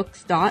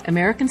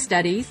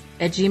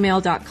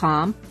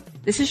newbooks.americanstudies@gmail.com.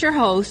 This is your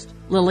host,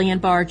 Lillian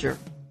Barger.